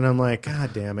prepaid, and I'm like,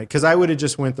 God damn it. Because I would have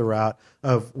just went the route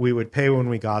of we would pay when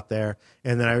we got there,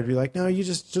 and then I would be like, no, you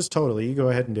just totally, you go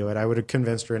ahead and do it. I would have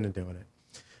convinced her into doing it.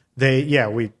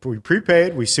 We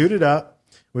prepaid, we suited up,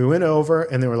 we went over,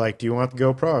 and they were like, do you want the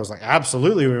GoPro? I was like,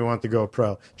 absolutely, we want the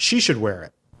GoPro. She should wear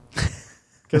it.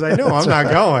 Because I know I'm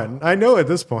not going. I know at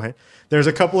this point. There's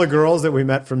a couple of girls that we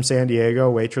met from San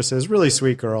Diego, waitresses, really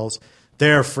sweet girls.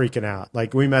 They're freaking out.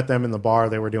 Like, we met them in the bar.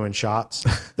 They were doing shots.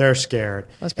 They're scared.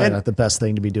 That's probably not the best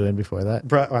thing to be doing before that.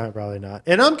 Probably not.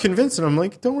 And I'm convinced them. I'm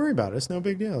like, don't worry about it. It's no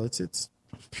big deal. It's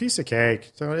a piece of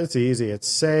cake. So it's easy. It's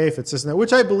safe. It's just,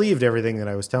 which I believed everything that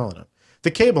I was telling them.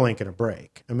 The cable ain't going to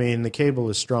break. I mean, the cable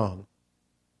is strong.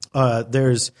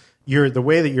 The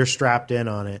way that you're strapped in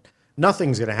on it,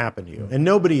 nothing's going to happen to you. And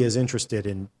nobody is interested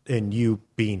in you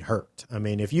being hurt. I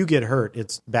mean, if you get hurt,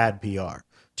 it's bad PR.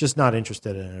 Just not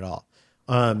interested in it at all.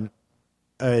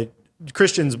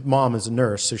 Christian's mom is a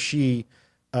nurse, so she's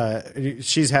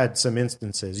had some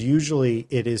instances. Usually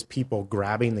it is people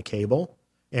grabbing the cable,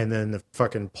 and then the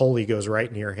fucking pulley goes right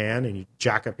in your hand, and you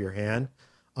jack up your hand.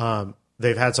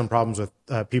 They've had some problems with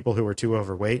people who were too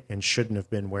overweight and shouldn't have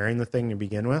been wearing the thing to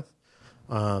begin with,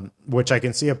 which I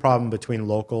can see a problem between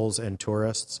locals and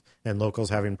tourists, and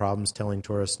locals having problems telling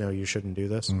tourists, no, you shouldn't do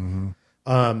this.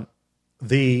 Mm-hmm.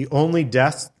 The only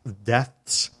deaths that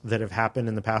have happened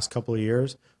in the past couple of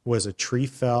years was a tree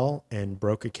fell and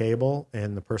broke a cable,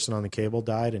 and the person on the cable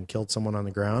died and killed someone on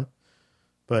the ground.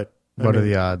 But What are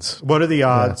the odds? What are the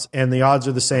odds? Yeah. And the odds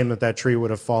are the same that tree would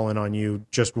have fallen on you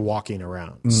just walking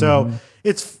around. Mm-hmm. So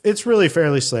it's really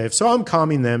fairly safe. So I'm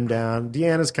calming them down.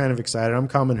 Deanna's kind of excited. I'm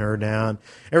calming her down.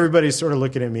 Everybody's sort of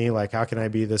looking at me like, how can I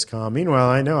be this calm? Meanwhile,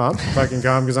 I know I'm fucking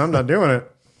calm because I'm not doing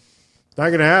it. It's not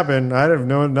going to happen. I have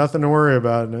nothing to worry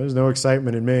about. There's no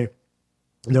excitement in me.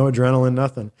 No adrenaline,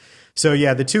 nothing. So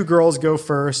yeah, the two girls go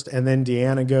first, and then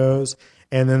Deanna goes,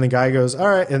 and then the guy goes, all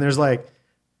right. And there's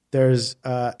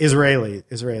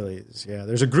Israelis. Yeah,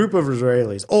 there's a group of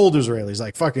Israelis, old Israelis,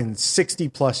 like fucking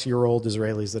 60-plus-year-old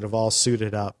Israelis that have all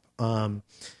suited up,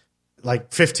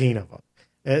 like 15 of them.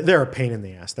 They're a pain in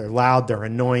the ass. They're loud. They're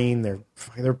annoying. They're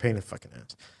a pain in the fucking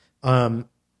ass.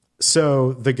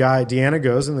 So Deanna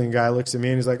goes, and the guy looks at me,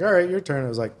 and he's like, all right, your turn. I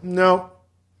was like, no,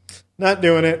 not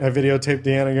doing it. I videotaped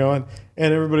Deanna going,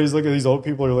 and everybody's looking, these old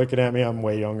people are looking at me. I'm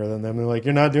way younger than them. They're like,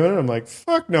 you're not doing it? I'm like,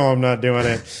 fuck no, I'm not doing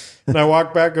it. And I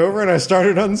walked back over, and I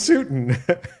started unsuiting.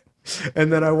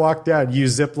 And then I walked down,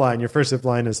 used zip line. Your first zip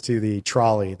line is to the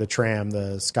trolley, the tram,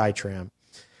 the sky tram.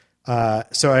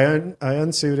 So I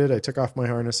unsuited. I took off my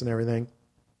harness and everything,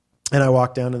 and I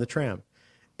walked down to the tram.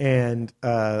 And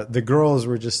the girls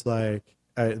were just like,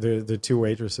 the two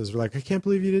waitresses were like, I can't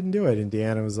believe you didn't do it. And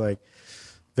Deanna was like,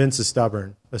 Vince is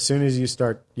stubborn. As soon as you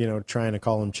start, trying to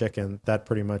call him chicken, that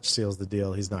pretty much seals the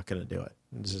deal. He's not going to do it.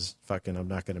 It's just fucking, I'm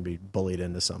not going to be bullied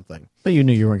into something. But you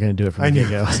knew you weren't going to do it from the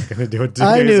get-go. I was going to do it 2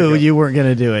 I days knew ago. you weren't going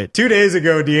to do it. 2 days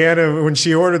ago, Deanna, when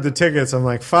she ordered the tickets, I'm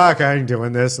like, fuck, I ain't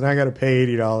doing this. And I got to pay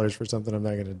 $80 for something I'm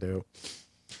not going to do.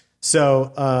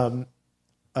 So,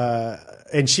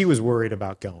 and she was worried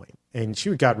about going. And she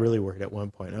got really worried at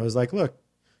one point. I was like, look,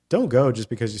 don't go just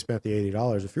because you spent the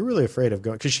 $80. If you're really afraid of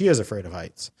going, because she is afraid of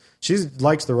heights. She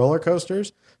likes the roller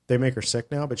coasters. They make her sick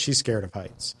now, but she's scared of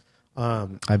heights.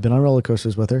 I've been on roller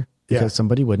coasters with her because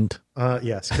somebody wouldn't.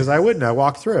 Yes, because I wouldn't. I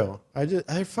walk through. I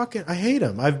hate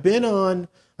them. I've been on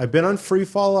Free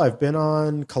Fall. I've been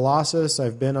on Colossus.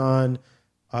 I've been on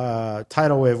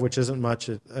Tidal Wave, which isn't much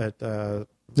at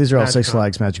These are all Magic Six Mountain.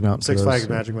 Flags Magic Mountain. Six Flags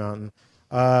Magic Mountain.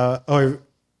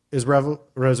 Is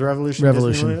Revolution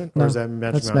Disneyland? No, or is that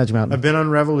Magic that's Mountain? Magic Mountain. I've been on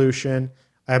Revolution.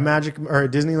 At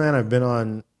Disneyland, I've been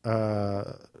on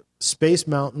Space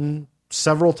Mountain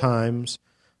several times.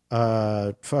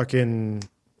 Matterhorn.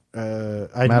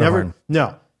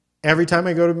 Every time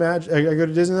I go to I go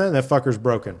to Disneyland, that fucker's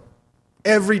broken.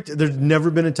 There's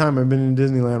never been a time I've been in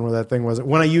Disneyland where that thing wasn't.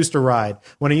 When I used to ride,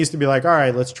 when I used to be like, all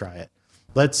right, let's try it.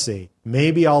 Let's see.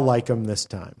 Maybe I'll like them this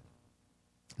time.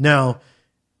 Now,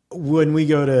 when we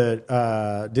go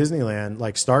to Disneyland,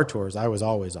 like Star Tours, I was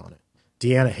always on it.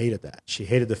 Deanna hated that. She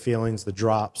hated the feelings, the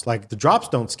drops. Like, the drops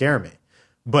don't scare me,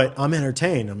 but I'm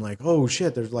entertained. I'm like, oh,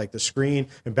 shit, there's like the screen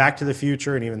and Back to the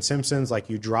Future and even Simpsons, like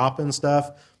you drop and stuff.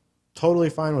 Totally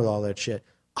fine with all that shit.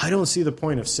 I don't see the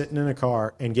point of sitting in a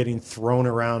car and getting thrown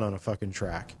around on a fucking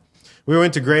track. We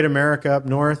went to Great America up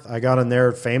north. I got on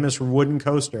their famous wooden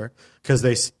coaster because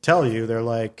they tell you, they're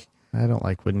like, I don't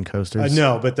like wooden coasters.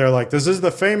 no, but they're like, this is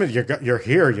the famous, you're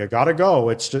here, you got to go.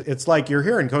 It's like you're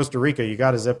here in Costa Rica, you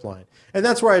got a zip line. And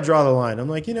that's where I draw the line. I'm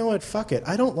like, you know what, fuck it.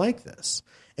 I don't like this.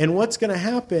 And what's going to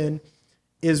happen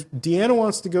is Deanna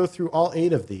wants to go through all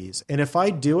 8 of these. And if I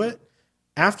do it,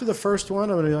 after the first one,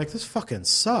 I'm going to be like, this fucking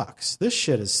sucks. This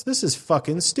is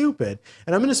fucking stupid.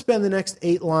 And I'm going to spend the next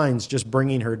 8 lines just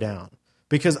bringing her down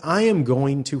because I am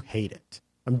going to hate it.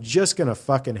 I'm just going to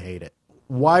fucking hate it.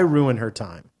 Why ruin her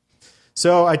time?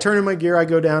 So I turn in my gear, I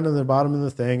go down to the bottom of the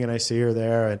thing, and I see her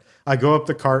there, and I go up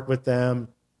the cart with them,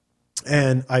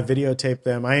 and I videotape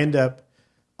them. I end up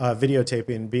being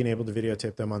able to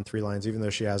videotape them on 3 lines, even though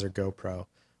she has her GoPro,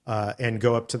 and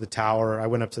go up to the tower. I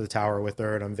went up to the tower with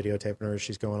her, and I'm videotaping her as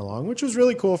she's going along, which was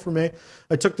really cool for me.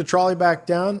 I took the trolley back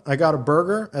down. I got a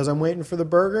burger. As I'm waiting for the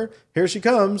burger, here she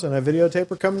comes, and I videotape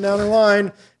her coming down her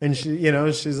line, and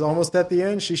she's almost at the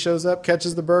end. She shows up,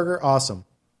 catches the burger. Awesome.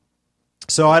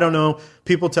 So I don't know.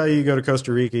 People tell you go to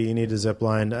Costa Rica, you need a zip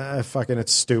line. Fucking,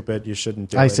 it's stupid. You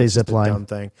shouldn't do it. I say it's zip just a line. dumb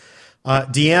thing.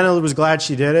 Deanna was glad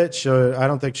she did it. I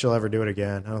don't think she'll ever do it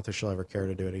again. I don't think she'll ever care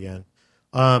to do it again.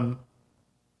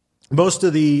 Most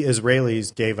of the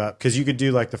Israelis gave up because you could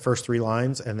do like the first 3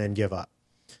 lines and then give up.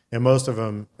 And most of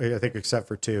them, I think except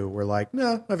for 2, were like,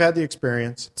 no, I've had the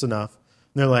experience. It's enough.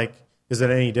 And they're like, is it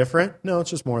any different? No,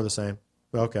 it's just more of the same.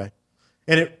 Okay.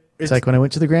 And it's like when I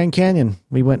went to the Grand Canyon.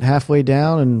 We went halfway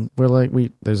down, and we're like,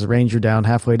 there's a ranger down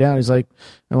halfway down. He's like,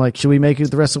 I'm like, should we make it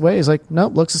the rest of the way? He's like,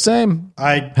 nope, looks the same.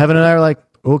 Heaven and I are like,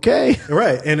 okay,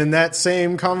 right. And in that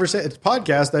same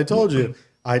podcast, I told you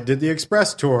I did the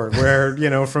express tour where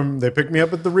they picked me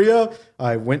up at the Rio.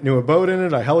 I went into a boat in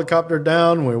it. I helicoptered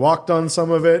down. We walked on some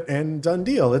of it, and done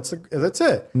deal. That's it.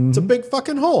 Mm-hmm. It's a big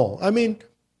fucking hole. I mean.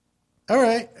 All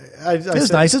right.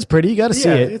 It's nice. It's pretty. You got to see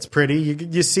it. It's pretty.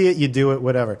 You see it, you do it,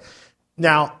 whatever.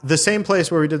 Now, the same place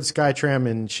where we did the Skytram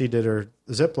and she did her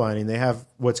zip lining, they have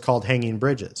what's called hanging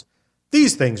bridges.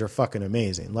 These things are fucking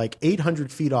amazing. Like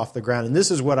 800 feet off the ground. And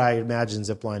this is what I imagine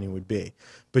zip lining would be.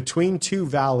 Between 2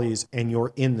 valleys and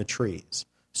you're in the trees.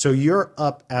 So you're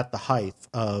up at the height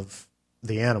of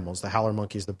the animals, the howler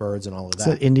monkeys, the birds, and all of that.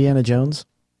 Is that Indiana Jones?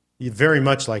 Very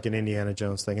much like an Indiana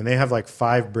Jones thing. And they have like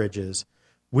 5 bridges.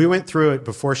 We went through it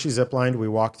before she ziplined. We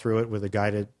walked through it with a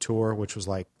guided tour, which was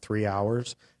like 3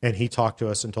 hours. And he talked to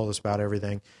us and told us about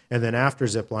everything. And then after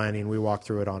ziplining, we walked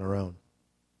through it on our own.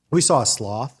 We saw a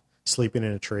sloth sleeping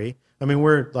in a tree. I mean,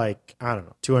 we're like,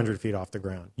 200 feet off the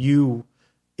ground.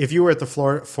 If you were at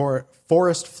the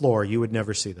forest floor, you would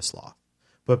never see the sloth.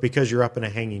 But because you're up in a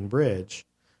hanging bridge,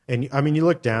 and I mean, you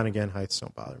look down again, heights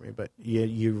don't bother me, but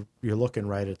you're looking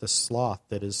right at the sloth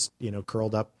that is,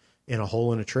 curled up in a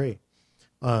hole in a tree.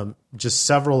 Just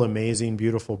several amazing,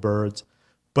 beautiful birds.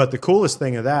 But the coolest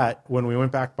thing of that, when we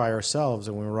went back by ourselves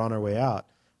and we were on our way out,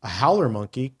 a howler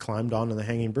monkey climbed onto the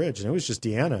hanging bridge. And it was just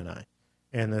Deanna and I.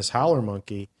 And this howler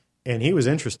monkey, and he was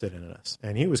interested in us.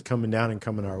 And he was coming down and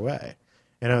coming our way.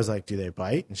 And I was like, do they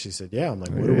bite? And she said, yeah. I'm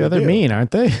like, what do Yeah, we they're do? mean,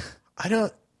 aren't they? I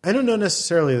don't know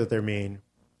necessarily that they're mean,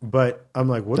 but I'm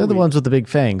like, what They're do the we ones with the big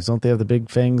fangs. Don't they have the big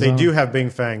fangs? They on? do have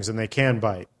big fangs and they can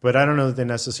bite, but I don't know that they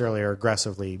necessarily are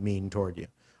aggressively mean toward you.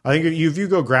 I think if you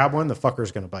go grab one, the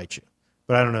fucker's going to bite you.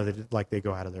 But I don't know that like they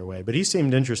go out of their way. But he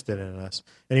seemed interested in us,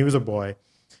 and he was a boy.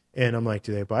 And I'm like,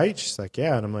 do they bite? She's like,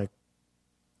 yeah. And I'm like,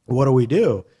 what do we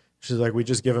do? She's like, we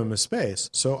just give him a space.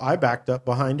 So I backed up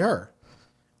behind her.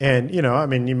 And, you know, I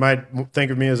mean, you might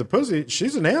think of me as a pussy.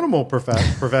 She's an animal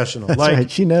professional. That's like,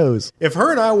 right. She knows. if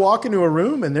her and I walk into a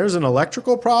room and there's an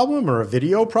electrical problem or a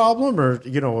video problem or,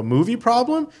 you know, a movie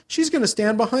problem, she's going to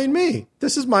stand behind me.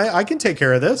 I can take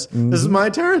care of this. Mm-hmm. This is my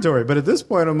territory. But at this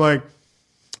point, I'm like,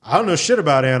 I don't know shit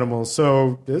about animals.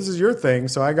 So this is your thing.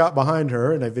 So I got behind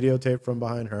her and I videotaped from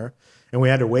behind her, and we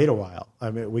had to wait a while.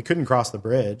 I mean, we couldn't cross the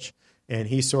bridge, and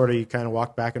he kind of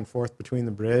walked back and forth between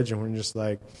the bridge, and we're just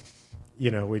like,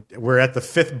 you know, we're at the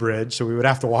 5th bridge, so we would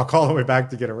have to walk all the way back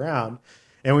to get around.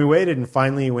 And we waited, and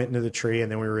finally he went into the tree,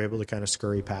 and then we were able to kind of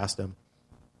scurry past him.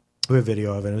 We have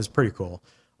video of it. It was pretty cool.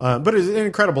 But it was an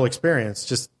incredible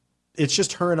experience. It's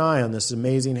just her and I on this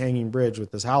amazing hanging bridge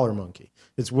with this howler monkey.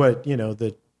 It's what, you know,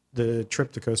 the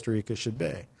trip to Costa Rica should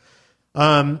be.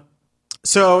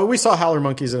 So we saw howler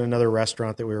monkeys at another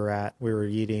restaurant that we were at. We were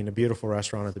eating a beautiful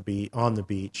restaurant on the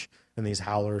beach, and these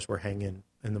howlers were hanging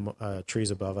in the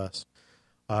trees above us.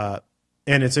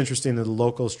 And it's interesting that the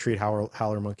locals treat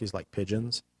howler monkeys like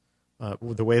pigeons.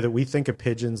 The way that we think of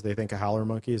pigeons, they think of howler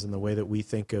monkeys, and the way that we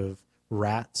think of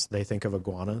rats, they think of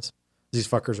iguanas. These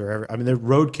fuckers are they're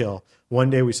roadkill. One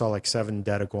day we saw like 7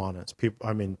 dead iguanas.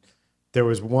 There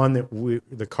was one that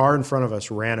the car in front of us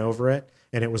ran over it,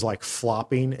 and it was like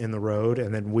flopping in the road,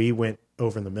 and then we went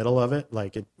over in the middle of it.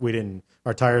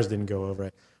 Our tires didn't go over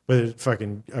it, but the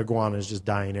fucking iguanas just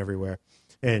dying everywhere.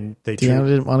 And Deanna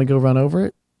didn't want to go run over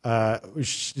it?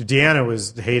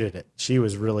 Deanna hated it. She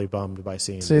was really bummed by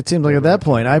seeing it. So it seems like at that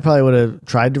point, I probably would have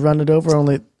tried to run it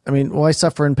over. Why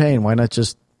suffer in pain? Why not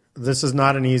just... This is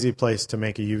not an easy place to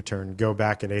make a U-turn, go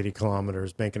back at 80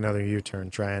 kilometers, make another U-turn,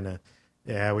 trying to...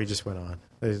 Yeah, we just went on.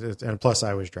 And plus,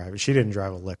 I was driving. She didn't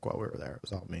drive a lick while we were there. It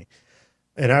was all me.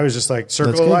 And I was just like,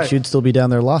 circle of life. She'd still be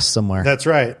down there lost somewhere. That's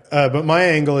right. But my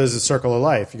angle is a circle of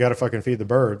life. You got to fucking feed the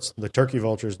birds. The turkey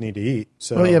vultures need to eat.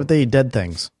 So but they eat dead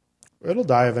things. It'll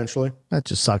die eventually. That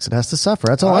just sucks. It has to suffer.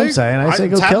 That's all I'm saying. I say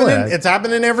go kill it. It's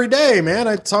happening every day, man.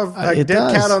 I saw a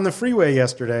dead cat on the freeway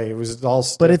yesterday. It was all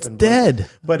stiff. But it's dead.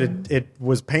 But it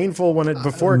was painful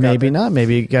before it got maybe not.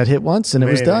 Maybe it got hit once and it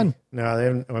was done. No, they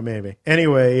haven't. Well, maybe.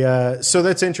 Anyway, so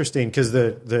that's interesting because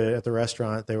at the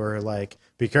restaurant they were like,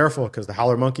 be careful because the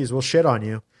howler monkeys will shit on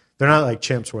you. They're not like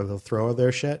chimps where they'll throw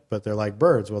their shit, but they're like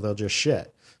birds where they'll just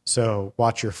shit. So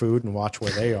watch your food and watch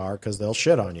where they are because they'll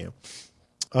shit on you.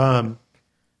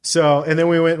 So, and then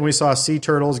we went and we saw sea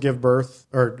turtles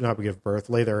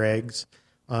lay their eggs.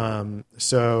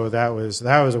 So that was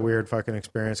a weird fucking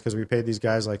experience because we paid these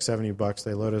guys like $70.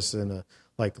 They loaded us in a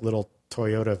like little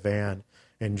Toyota van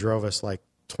and drove us like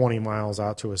 20 miles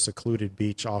out to a secluded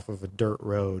beach off of a dirt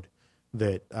road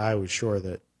that I was sure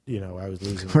that, you know, I was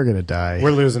losing. We're going to die.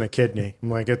 We're losing a kidney. I'm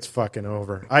like, it's fucking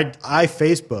over. I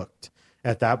Facebooked.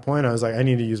 At that point, I was like, I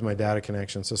need to use my data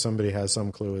connection so somebody has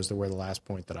some clue as to where the last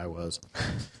point that I was,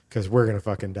 because we're going to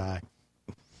fucking die.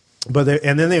 But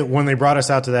when they brought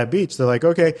us out to that beach, they're like,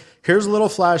 okay, here's little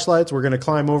flashlights. We're going to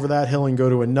climb over that hill and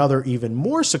go to another even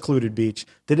more secluded beach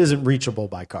that isn't reachable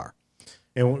by car.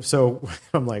 And so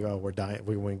I'm like, oh, we're dying.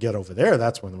 When we get over there,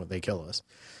 that's when they kill us,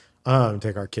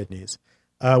 take our kidneys.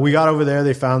 We got over there.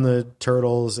 They found the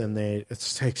turtles, and it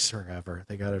takes forever.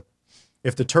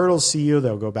 If the turtles see you,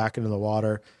 they'll go back into the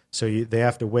water. So they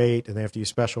have to wait, and they have to use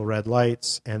special red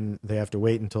lights, and they have to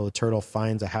wait until the turtle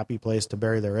finds a happy place to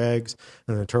bury their eggs.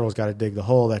 And the turtle's got to dig the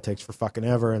hole. That takes for fucking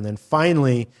ever. And then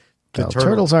finally,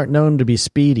 turtles aren't known to be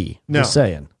speedy. No, just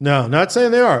saying. No, not saying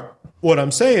they are. What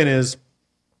I'm saying is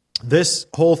this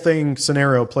whole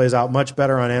scenario plays out much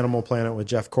better on Animal Planet with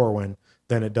Jeff Corwin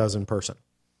than it does in person.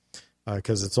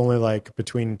 Because it's only like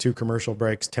between 2 commercial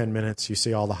breaks, 10 minutes, you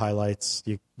see all the highlights.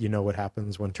 You know what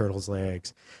happens when turtles lay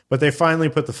eggs. But they finally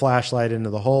put the flashlight into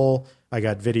the hole. I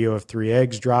got video of 3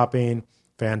 eggs dropping.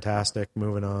 Fantastic.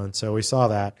 Moving on. So we saw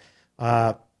that.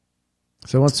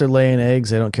 So once they're laying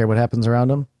eggs, they don't care what happens around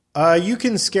them? You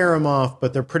can scare them off,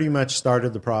 but they're pretty much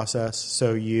started the process.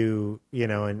 So you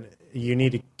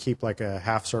need to keep like a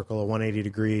half circle, a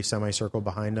 180-degree semicircle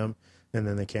behind them. And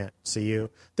then they can't see you.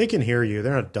 They can hear you.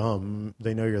 They're not dumb.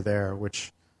 They know you're there,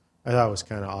 which I thought was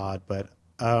kind of odd. But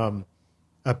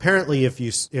apparently,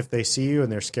 if they see you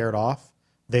and they're scared off,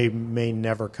 they may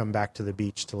never come back to the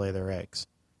beach to lay their eggs.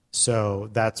 So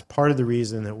that's part of the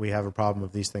reason that we have a problem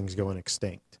of these things going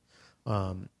extinct.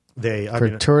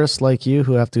 For tourists like you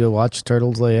who have to go watch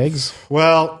turtles lay eggs?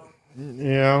 Well,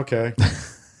 yeah, okay.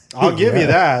 I'll give you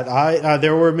that.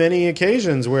 There were many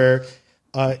occasions where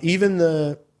even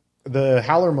the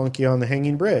howler monkey on the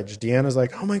hanging bridge, Deanna's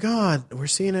like, oh my God, we're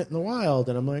seeing it in the wild.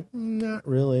 And I'm like, not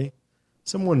really.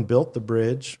 Someone built the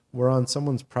bridge. We're on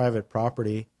someone's private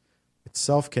property. It's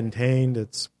self-contained.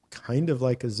 It's kind of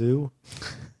like a zoo.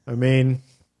 I mean,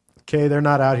 okay, they're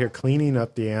not out here cleaning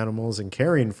up the animals and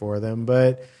caring for them,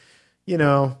 but, you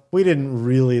know, we didn't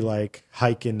really like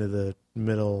hike into the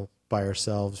middle by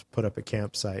ourselves, put up a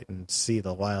campsite and see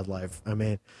the wildlife. I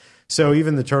mean, so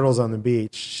even the turtles on the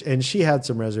beach, and she had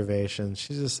some reservations.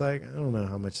 She's just like, I don't know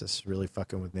how much this is really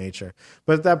fucking with nature.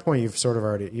 But at that point,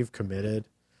 you've committed.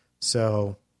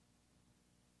 So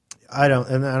I don't,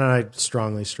 and I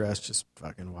strongly stress, just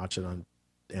fucking watch it on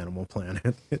Animal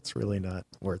Planet. It's really not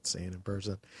worth seeing in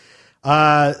person.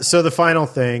 So the final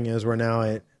thing is we're now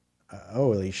at,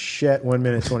 holy shit, 1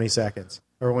 minute, 20 seconds.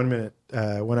 Or 1 minute,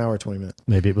 1 hour, 20 minutes.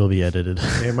 Maybe it will be edited.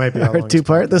 It might be a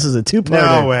two-part. This is a two-part.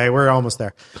 No way. We're almost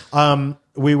there.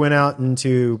 We went out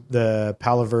into the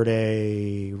Palo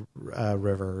Verde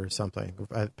River or something.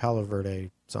 Palo Verde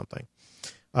something.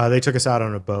 They took us out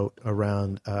on a boat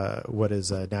around what is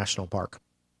a national park,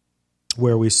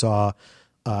 where we saw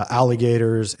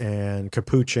alligators and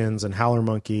capuchins and howler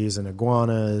monkeys and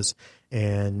iguanas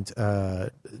and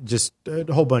just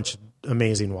a whole bunch of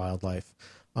amazing wildlife.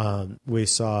 We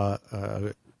saw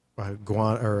I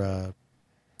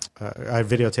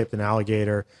videotaped an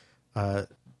alligator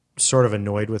sort of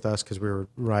annoyed with us because we were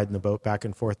riding the boat back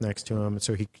and forth next to him.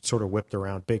 So he sort of whipped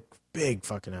around, big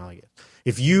fucking alligator.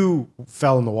 If you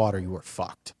fell in the water, you were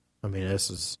fucked. I mean,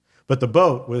 but the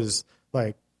boat was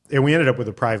like, and we ended up with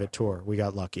a private tour. We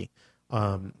got lucky.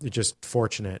 Just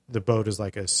fortunate. The boat is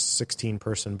like a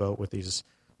 16-person boat with these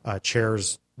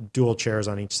chairs, dual chairs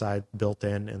on each side built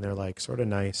in, and they're like sort of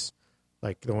nice,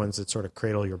 like the ones that sort of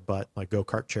cradle your butt, like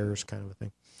go-kart chairs kind of a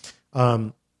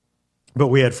thing. But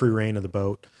we had free reign of the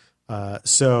boat.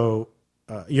 So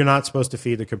you're not supposed to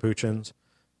feed the capuchins,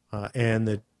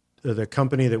 and the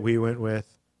company that we went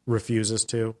with refuses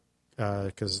to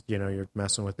because, you know, you're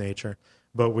messing with nature.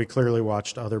 But we clearly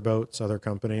watched other boats, other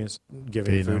companies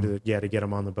giving food to get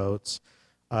them on the boats.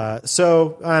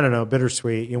 So, I don't know,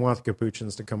 bittersweet. You want the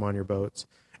capuchins to come on your boats.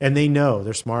 And they know,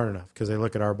 they're smart enough because they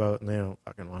look at our boat and they don't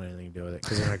fucking want anything to do with it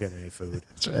because they're not getting any food.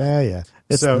 Yeah.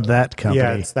 It's that company.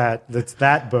 Yeah, it's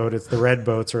that boat. It's the red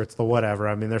boats or it's the whatever.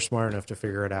 I mean, they're smart enough to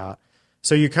figure it out.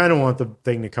 So you kind of want the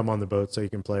thing to come on the boat so you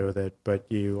can play with it, but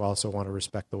you also want to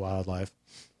respect the wildlife.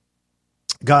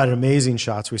 Got amazing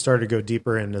shots. We started to go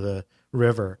deeper into the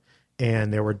river,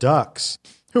 and there were ducks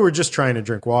who were just trying to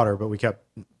drink water, but we kept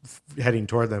heading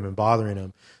toward them and bothering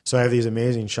them. So I have these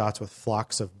amazing shots with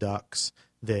flocks of ducks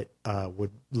that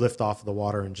would lift off of the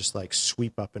water and just like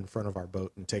sweep up in front of our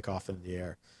boat and take off into the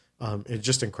air. It's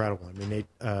just incredible. I mean,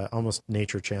 almost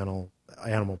Nature Channel,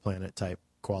 Animal Planet type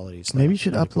quality stuff. Maybe you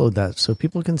should upload that so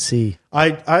people can see.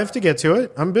 I have to get to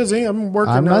it. I'm busy. I'm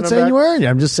working. I'm not saying you weren't.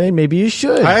 I'm just saying maybe you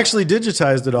should. I actually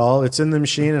digitized it all. It's in the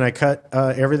machine, and I cut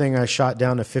everything I shot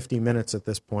down to 50 minutes at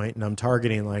this point, and I'm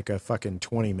targeting like a fucking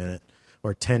 20-minute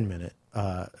or 10-minute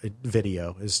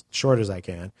video, as short as I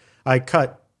can.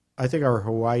 I think our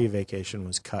Hawaii vacation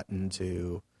was cut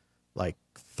into like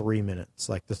 3 minutes.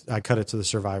 Like I cut it to the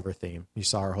Survivor theme. You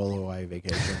saw our whole Hawaii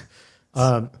vacation.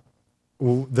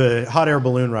 The hot air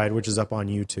balloon ride, which is up on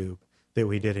YouTube, that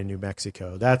we did in New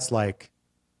Mexico, that's like...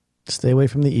 Stay away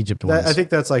from the Egypt ones. I think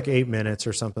that's like 8 minutes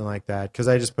or something like that, because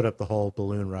I just put up the whole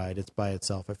balloon ride. It's by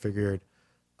itself. I figured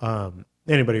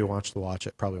anybody who wants to watch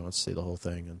it probably wants to see the whole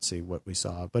thing and see what we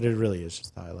saw, but it really is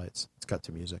just the highlights. It's cut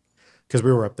to music, because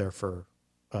we were up there for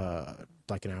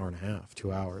like an hour and a half,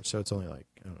 2 hours, so it's only like,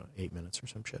 I don't know, 8 minutes or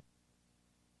some shit.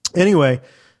 Anyway,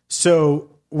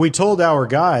 so... we told our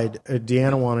guide,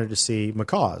 Deanna wanted to see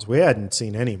macaws. We hadn't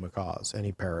seen any macaws,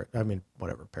 any parrot. I mean,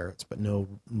 whatever, parrots, but no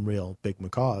real big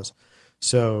macaws.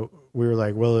 So we were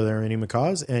like, well, are there any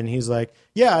macaws? And he's like,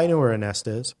 yeah, I know where a nest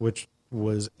is, which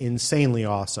was insanely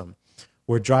awesome.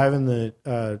 We're driving the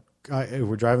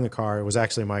car. It was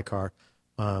actually my car,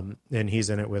 and he's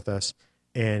in it with us.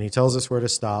 And he tells us where to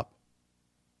stop.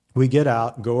 We get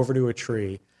out, go over to a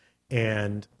tree,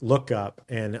 and look up,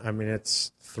 and I mean,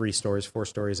 it's 4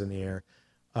 stories in the air.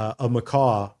 A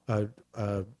macaw,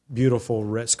 a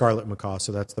beautiful scarlet macaw,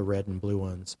 so that's the red and blue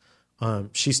ones.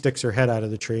 She sticks her head out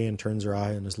of the tree and turns her eye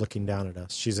and is looking down at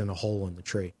us. She's in a hole in the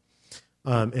tree,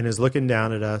 and is looking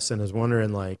down at us and is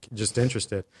wondering, like, just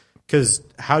interested. Because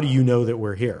how do you know that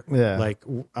we're here? Yeah. Like,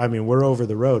 I mean, we're over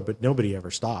the road, but nobody ever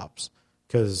stops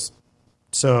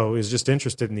So is just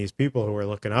interested in these people who are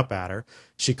looking up at her.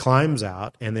 She climbs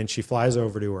out, and then she flies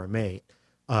over to her mate,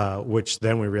 which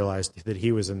then we realized that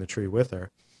he was in the tree with her.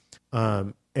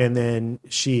 And then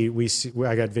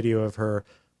I got video of her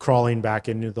crawling back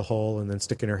into the hole and then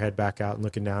sticking her head back out and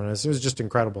looking down at us. It was just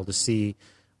incredible to see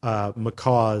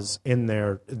macaws in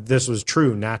their, this was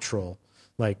true natural,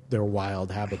 like their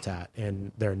wild habitat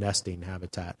and their nesting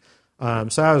habitat. So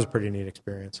that was a pretty neat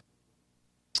experience.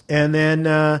 And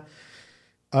then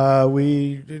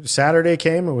Saturday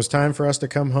came. It was time for us to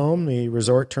come home. The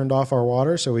resort turned off our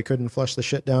water, so we couldn't flush the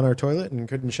shit down our toilet and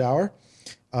couldn't shower.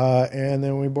 And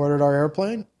then we boarded our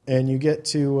airplane, and you get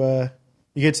to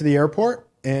the airport,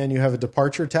 and you have a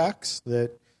departure tax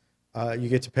that you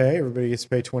get to pay. Everybody gets to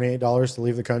pay $28 to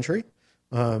leave the country.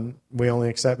 We only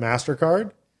accept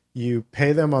MasterCard. You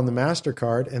pay them on the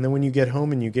MasterCard, and then when you get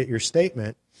home and you get your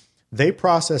statement, they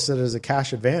process it as a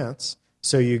cash advance.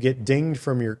 So you get dinged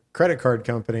from your credit card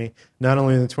company, not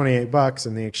only the $28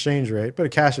 and the exchange rate, but a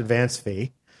cash advance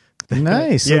fee.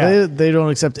 Nice. Yeah. So they don't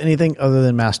accept anything other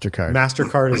than MasterCard.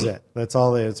 MasterCard is it. That's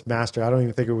all it's Master. I don't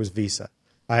even think it was Visa.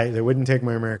 They wouldn't take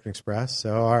my American Express.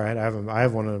 So, all right, I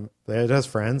have one of them. It has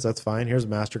friends. That's fine. Here's a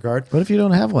MasterCard. What if you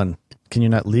don't have one? Can you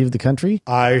not leave the country?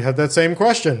 I had that same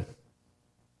question.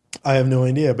 I have no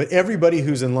idea. But everybody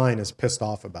who's in line is pissed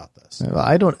off about this.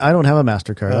 I don't have a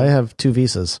MasterCard. I have 2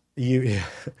 Visas. Do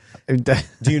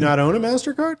you not own a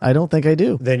MasterCard? I don't think I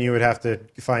do. Then you would have to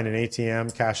find an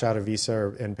ATM, cash out a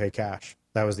Visa, and pay cash.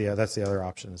 That's the other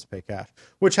option, is pay cash.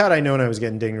 Which, had I known I was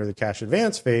getting dinged with a cash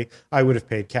advance fee, I would have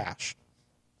paid cash.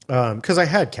 Because I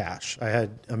had cash. I had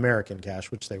American cash,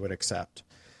 which they would accept.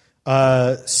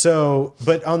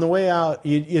 But on the way out,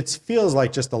 it feels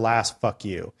like just the last fuck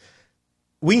you.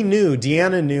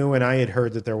 Deanna knew, and I had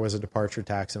heard that there was a departure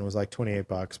tax and it was like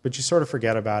 $28, but you sort of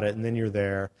forget about it, and then you're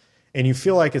there and you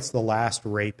feel like it's the last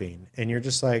raping, and you're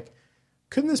just like,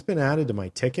 couldn't this been added to my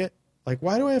ticket? Like,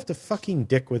 why do I have to fucking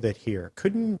dick with it here?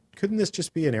 Couldn't this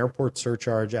just be an airport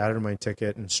surcharge added to my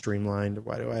ticket and streamlined?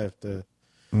 Why do I have to?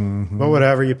 Mm-hmm. But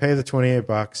whatever, you pay the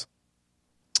 $28.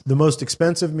 The most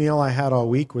expensive meal I had all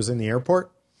week was in the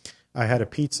airport. I had a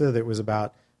piece of pizza that was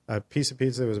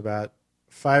about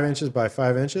 5 inches by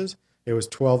 5 inches. It was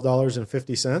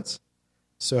 $12.50.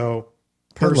 So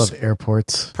I love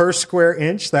airports. Per square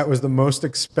inch, that was the most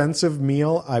expensive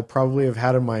meal I probably have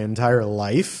had in my entire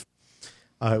life.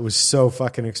 It was so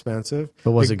fucking expensive.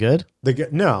 But was it good?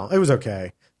 No, it was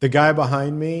okay. The guy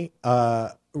behind me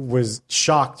was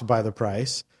shocked by the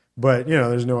price, but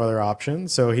there's no other option.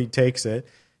 So he takes it.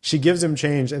 She gives him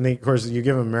change, and of course, you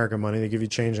give them American money. They give you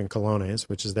change in colones,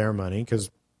 which is their money,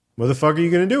 because what the fuck are you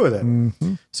going to do with it?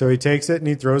 Mm-hmm. So he takes it and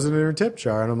he throws it in her tip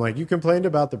jar. And I'm like, you complained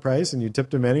about the price and you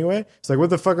tipped him anyway? It's like, what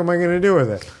the fuck am I going to do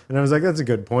with it? And I was like, that's a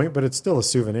good point, but it's still a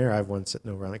souvenir. I have one sitting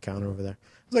over on the counter over there.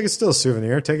 I was like, it's still a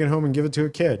souvenir. Take it home and give it to a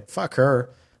kid. Fuck her.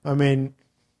 I mean,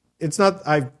 it's not,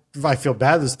 I feel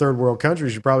bad this third world country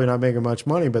should probably not making much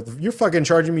money, but you're fucking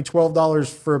charging me $12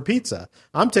 for a pizza.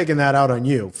 I'm taking that out on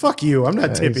you. Fuck you. I'm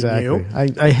not tipping you.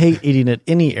 I hate eating at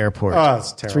any airport. Oh,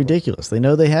 it's terrible. It's ridiculous. They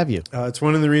know they have you. It's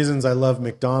one of the reasons I love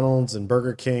McDonald's and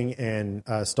Burger King and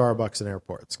Starbucks in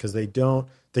airports, because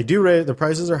the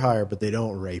prices are higher, but they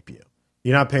don't rape you.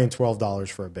 You're not paying $12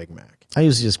 for a Big Mac. I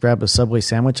usually just grab a Subway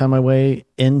sandwich on my way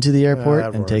into the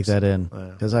airport and take that in,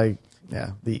 because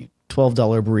the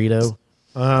 $12 burrito.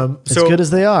 As good as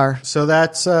they are. So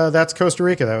that's Costa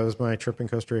Rica. That was my trip in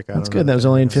Costa Rica. That's good. That was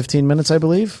only in 15 minutes, I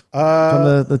believe.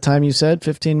 From the time you said,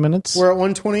 15 minutes. We're at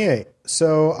 128.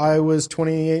 So I was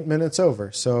 28 minutes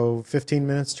over. So 15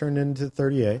 minutes turned into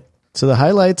 38. So the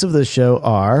highlights of the show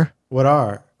are what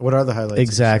are the highlights?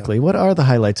 Exactly. What are the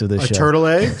highlights of this show? Turtle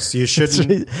eggs. You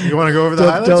shouldn't. You want to go over the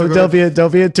highlights?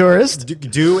 Don't be a tourist.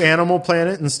 Do Animal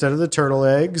Planet instead of the turtle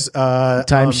eggs.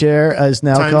 Timeshare is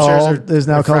now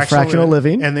called fractional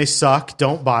living, and they suck.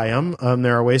 Don't buy them.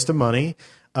 They're a waste of money.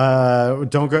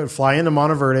 Don't go fly into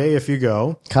Monteverde if you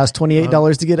go. Cost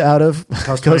 $28 to get out of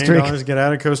Costa Rica. To get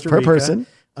out of Costa Rica per person.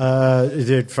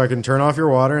 They fucking turn off your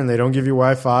water, and they don't give you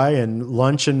Wi-Fi, and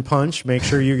lunch and punch. Make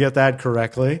sure you get that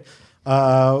correctly.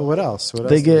 What else?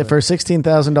 They get for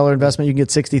 $16,000 investment, you can get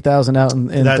 $60,000 out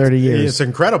in 30 years. It's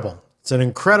incredible. It's an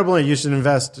incredible. You should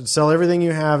invest, sell everything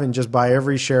you have, and just buy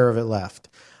every share of it left.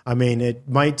 I mean, it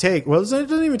might take. Well, it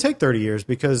doesn't even take 30 years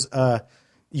because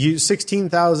you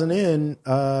 16,000 in.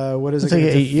 What is it? It'll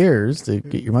take 8 years to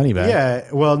get your money back. Yeah.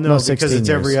 Well, no, because it's years.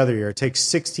 every other year. It takes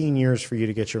 16 years for you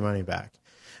to get your money back.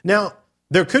 Now,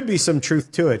 there could be some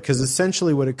truth to it, because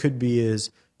essentially what it could be is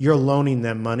you're loaning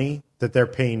them money that they're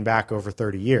paying back over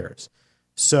 30 years.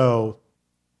 So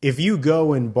if you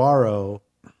go and borrow,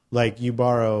 like you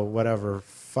borrow whatever,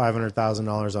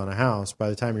 $500,000 on a house. By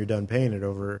the time you're done paying it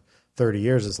over 30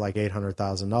 years, it's like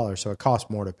 $800,000. So it costs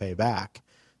more to pay back.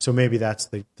 So maybe that's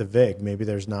the VIG. Maybe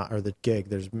there's not, or the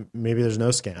gig. Maybe there's no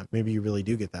scam. Maybe you really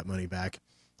do get that money back.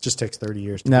 It just takes 30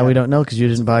 years. Now we don't know because you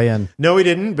didn't buy in. No, we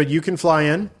didn't. But you can fly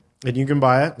in and you can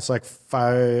buy it. It's like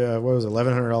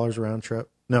 $1,100 round trip.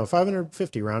 No,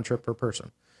 $550 round trip per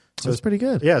person. So it's pretty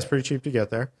good. Yeah, it's pretty cheap to get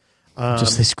there.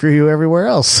 Just they screw you everywhere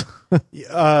else.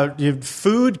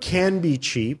 Food can be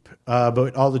cheap,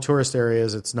 but all the tourist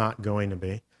areas, it's not going to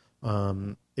be.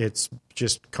 It's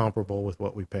just comparable with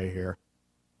what we pay here.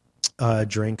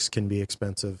 Drinks can be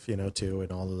expensive, too,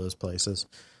 in all of those places.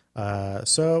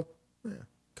 So,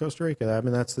 Costa Rica, I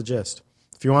mean, that's the gist.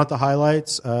 If you want the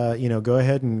highlights, go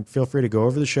ahead and feel free to go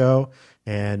over the show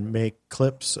and make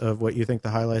clips of what you think the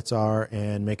highlights are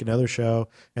and make another show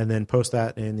and then post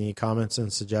that in the comments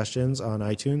and suggestions on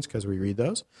iTunes because we read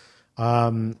those.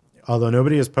 Although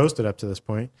nobody has posted up to this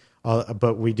point,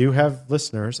 but we do have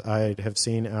listeners. I have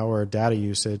seen our data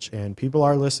usage and people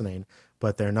are listening,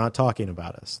 but they're not talking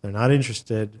about us. They're not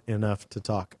interested enough to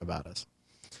talk about us.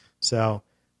 So,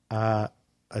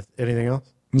 anything else?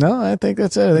 No, I think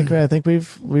that's it. I think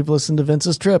we've listened to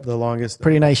Vince's trip. The longest.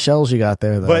 Pretty nice shells you got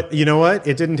there, though. But you know what?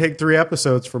 It didn't take 3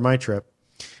 episodes for my trip.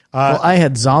 Well, I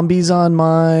had zombies on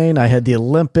mine. I had the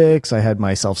Olympics. I had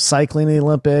myself cycling the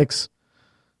Olympics.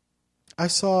 I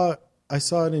saw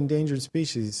an endangered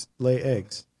species lay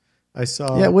eggs.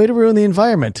 Yeah, way to ruin the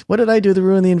environment. What did I do to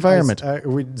ruin the environment?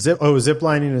 Zip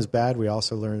lining is bad. We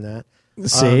also learned that.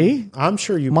 See? I'm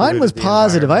sure you. Mine was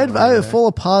positive. I had full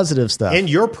of positive stuff. And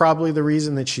you're probably the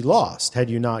reason that she lost had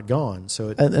you not gone.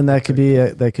 So and that could be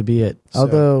it. So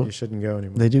Although you shouldn't go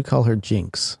anymore. They do call her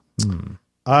Jinx.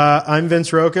 I'm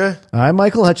Vince Roca. I'm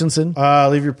Michael Hutchinson.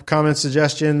 Leave your comments,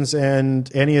 suggestions,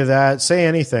 and any of that. Say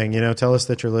anything. Tell us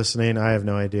that you're listening. I have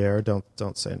no idea, or don't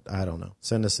send. I don't know.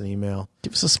 Send us an email.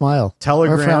 Give us a smile.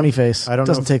 Telegram. Or a frowny face. I don't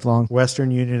Doesn't know take long.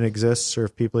 Western Union exists, or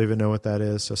if people even know what that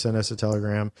is. So send us a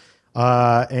telegram.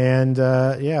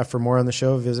 For more on the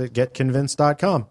show, visit getconvinced.com.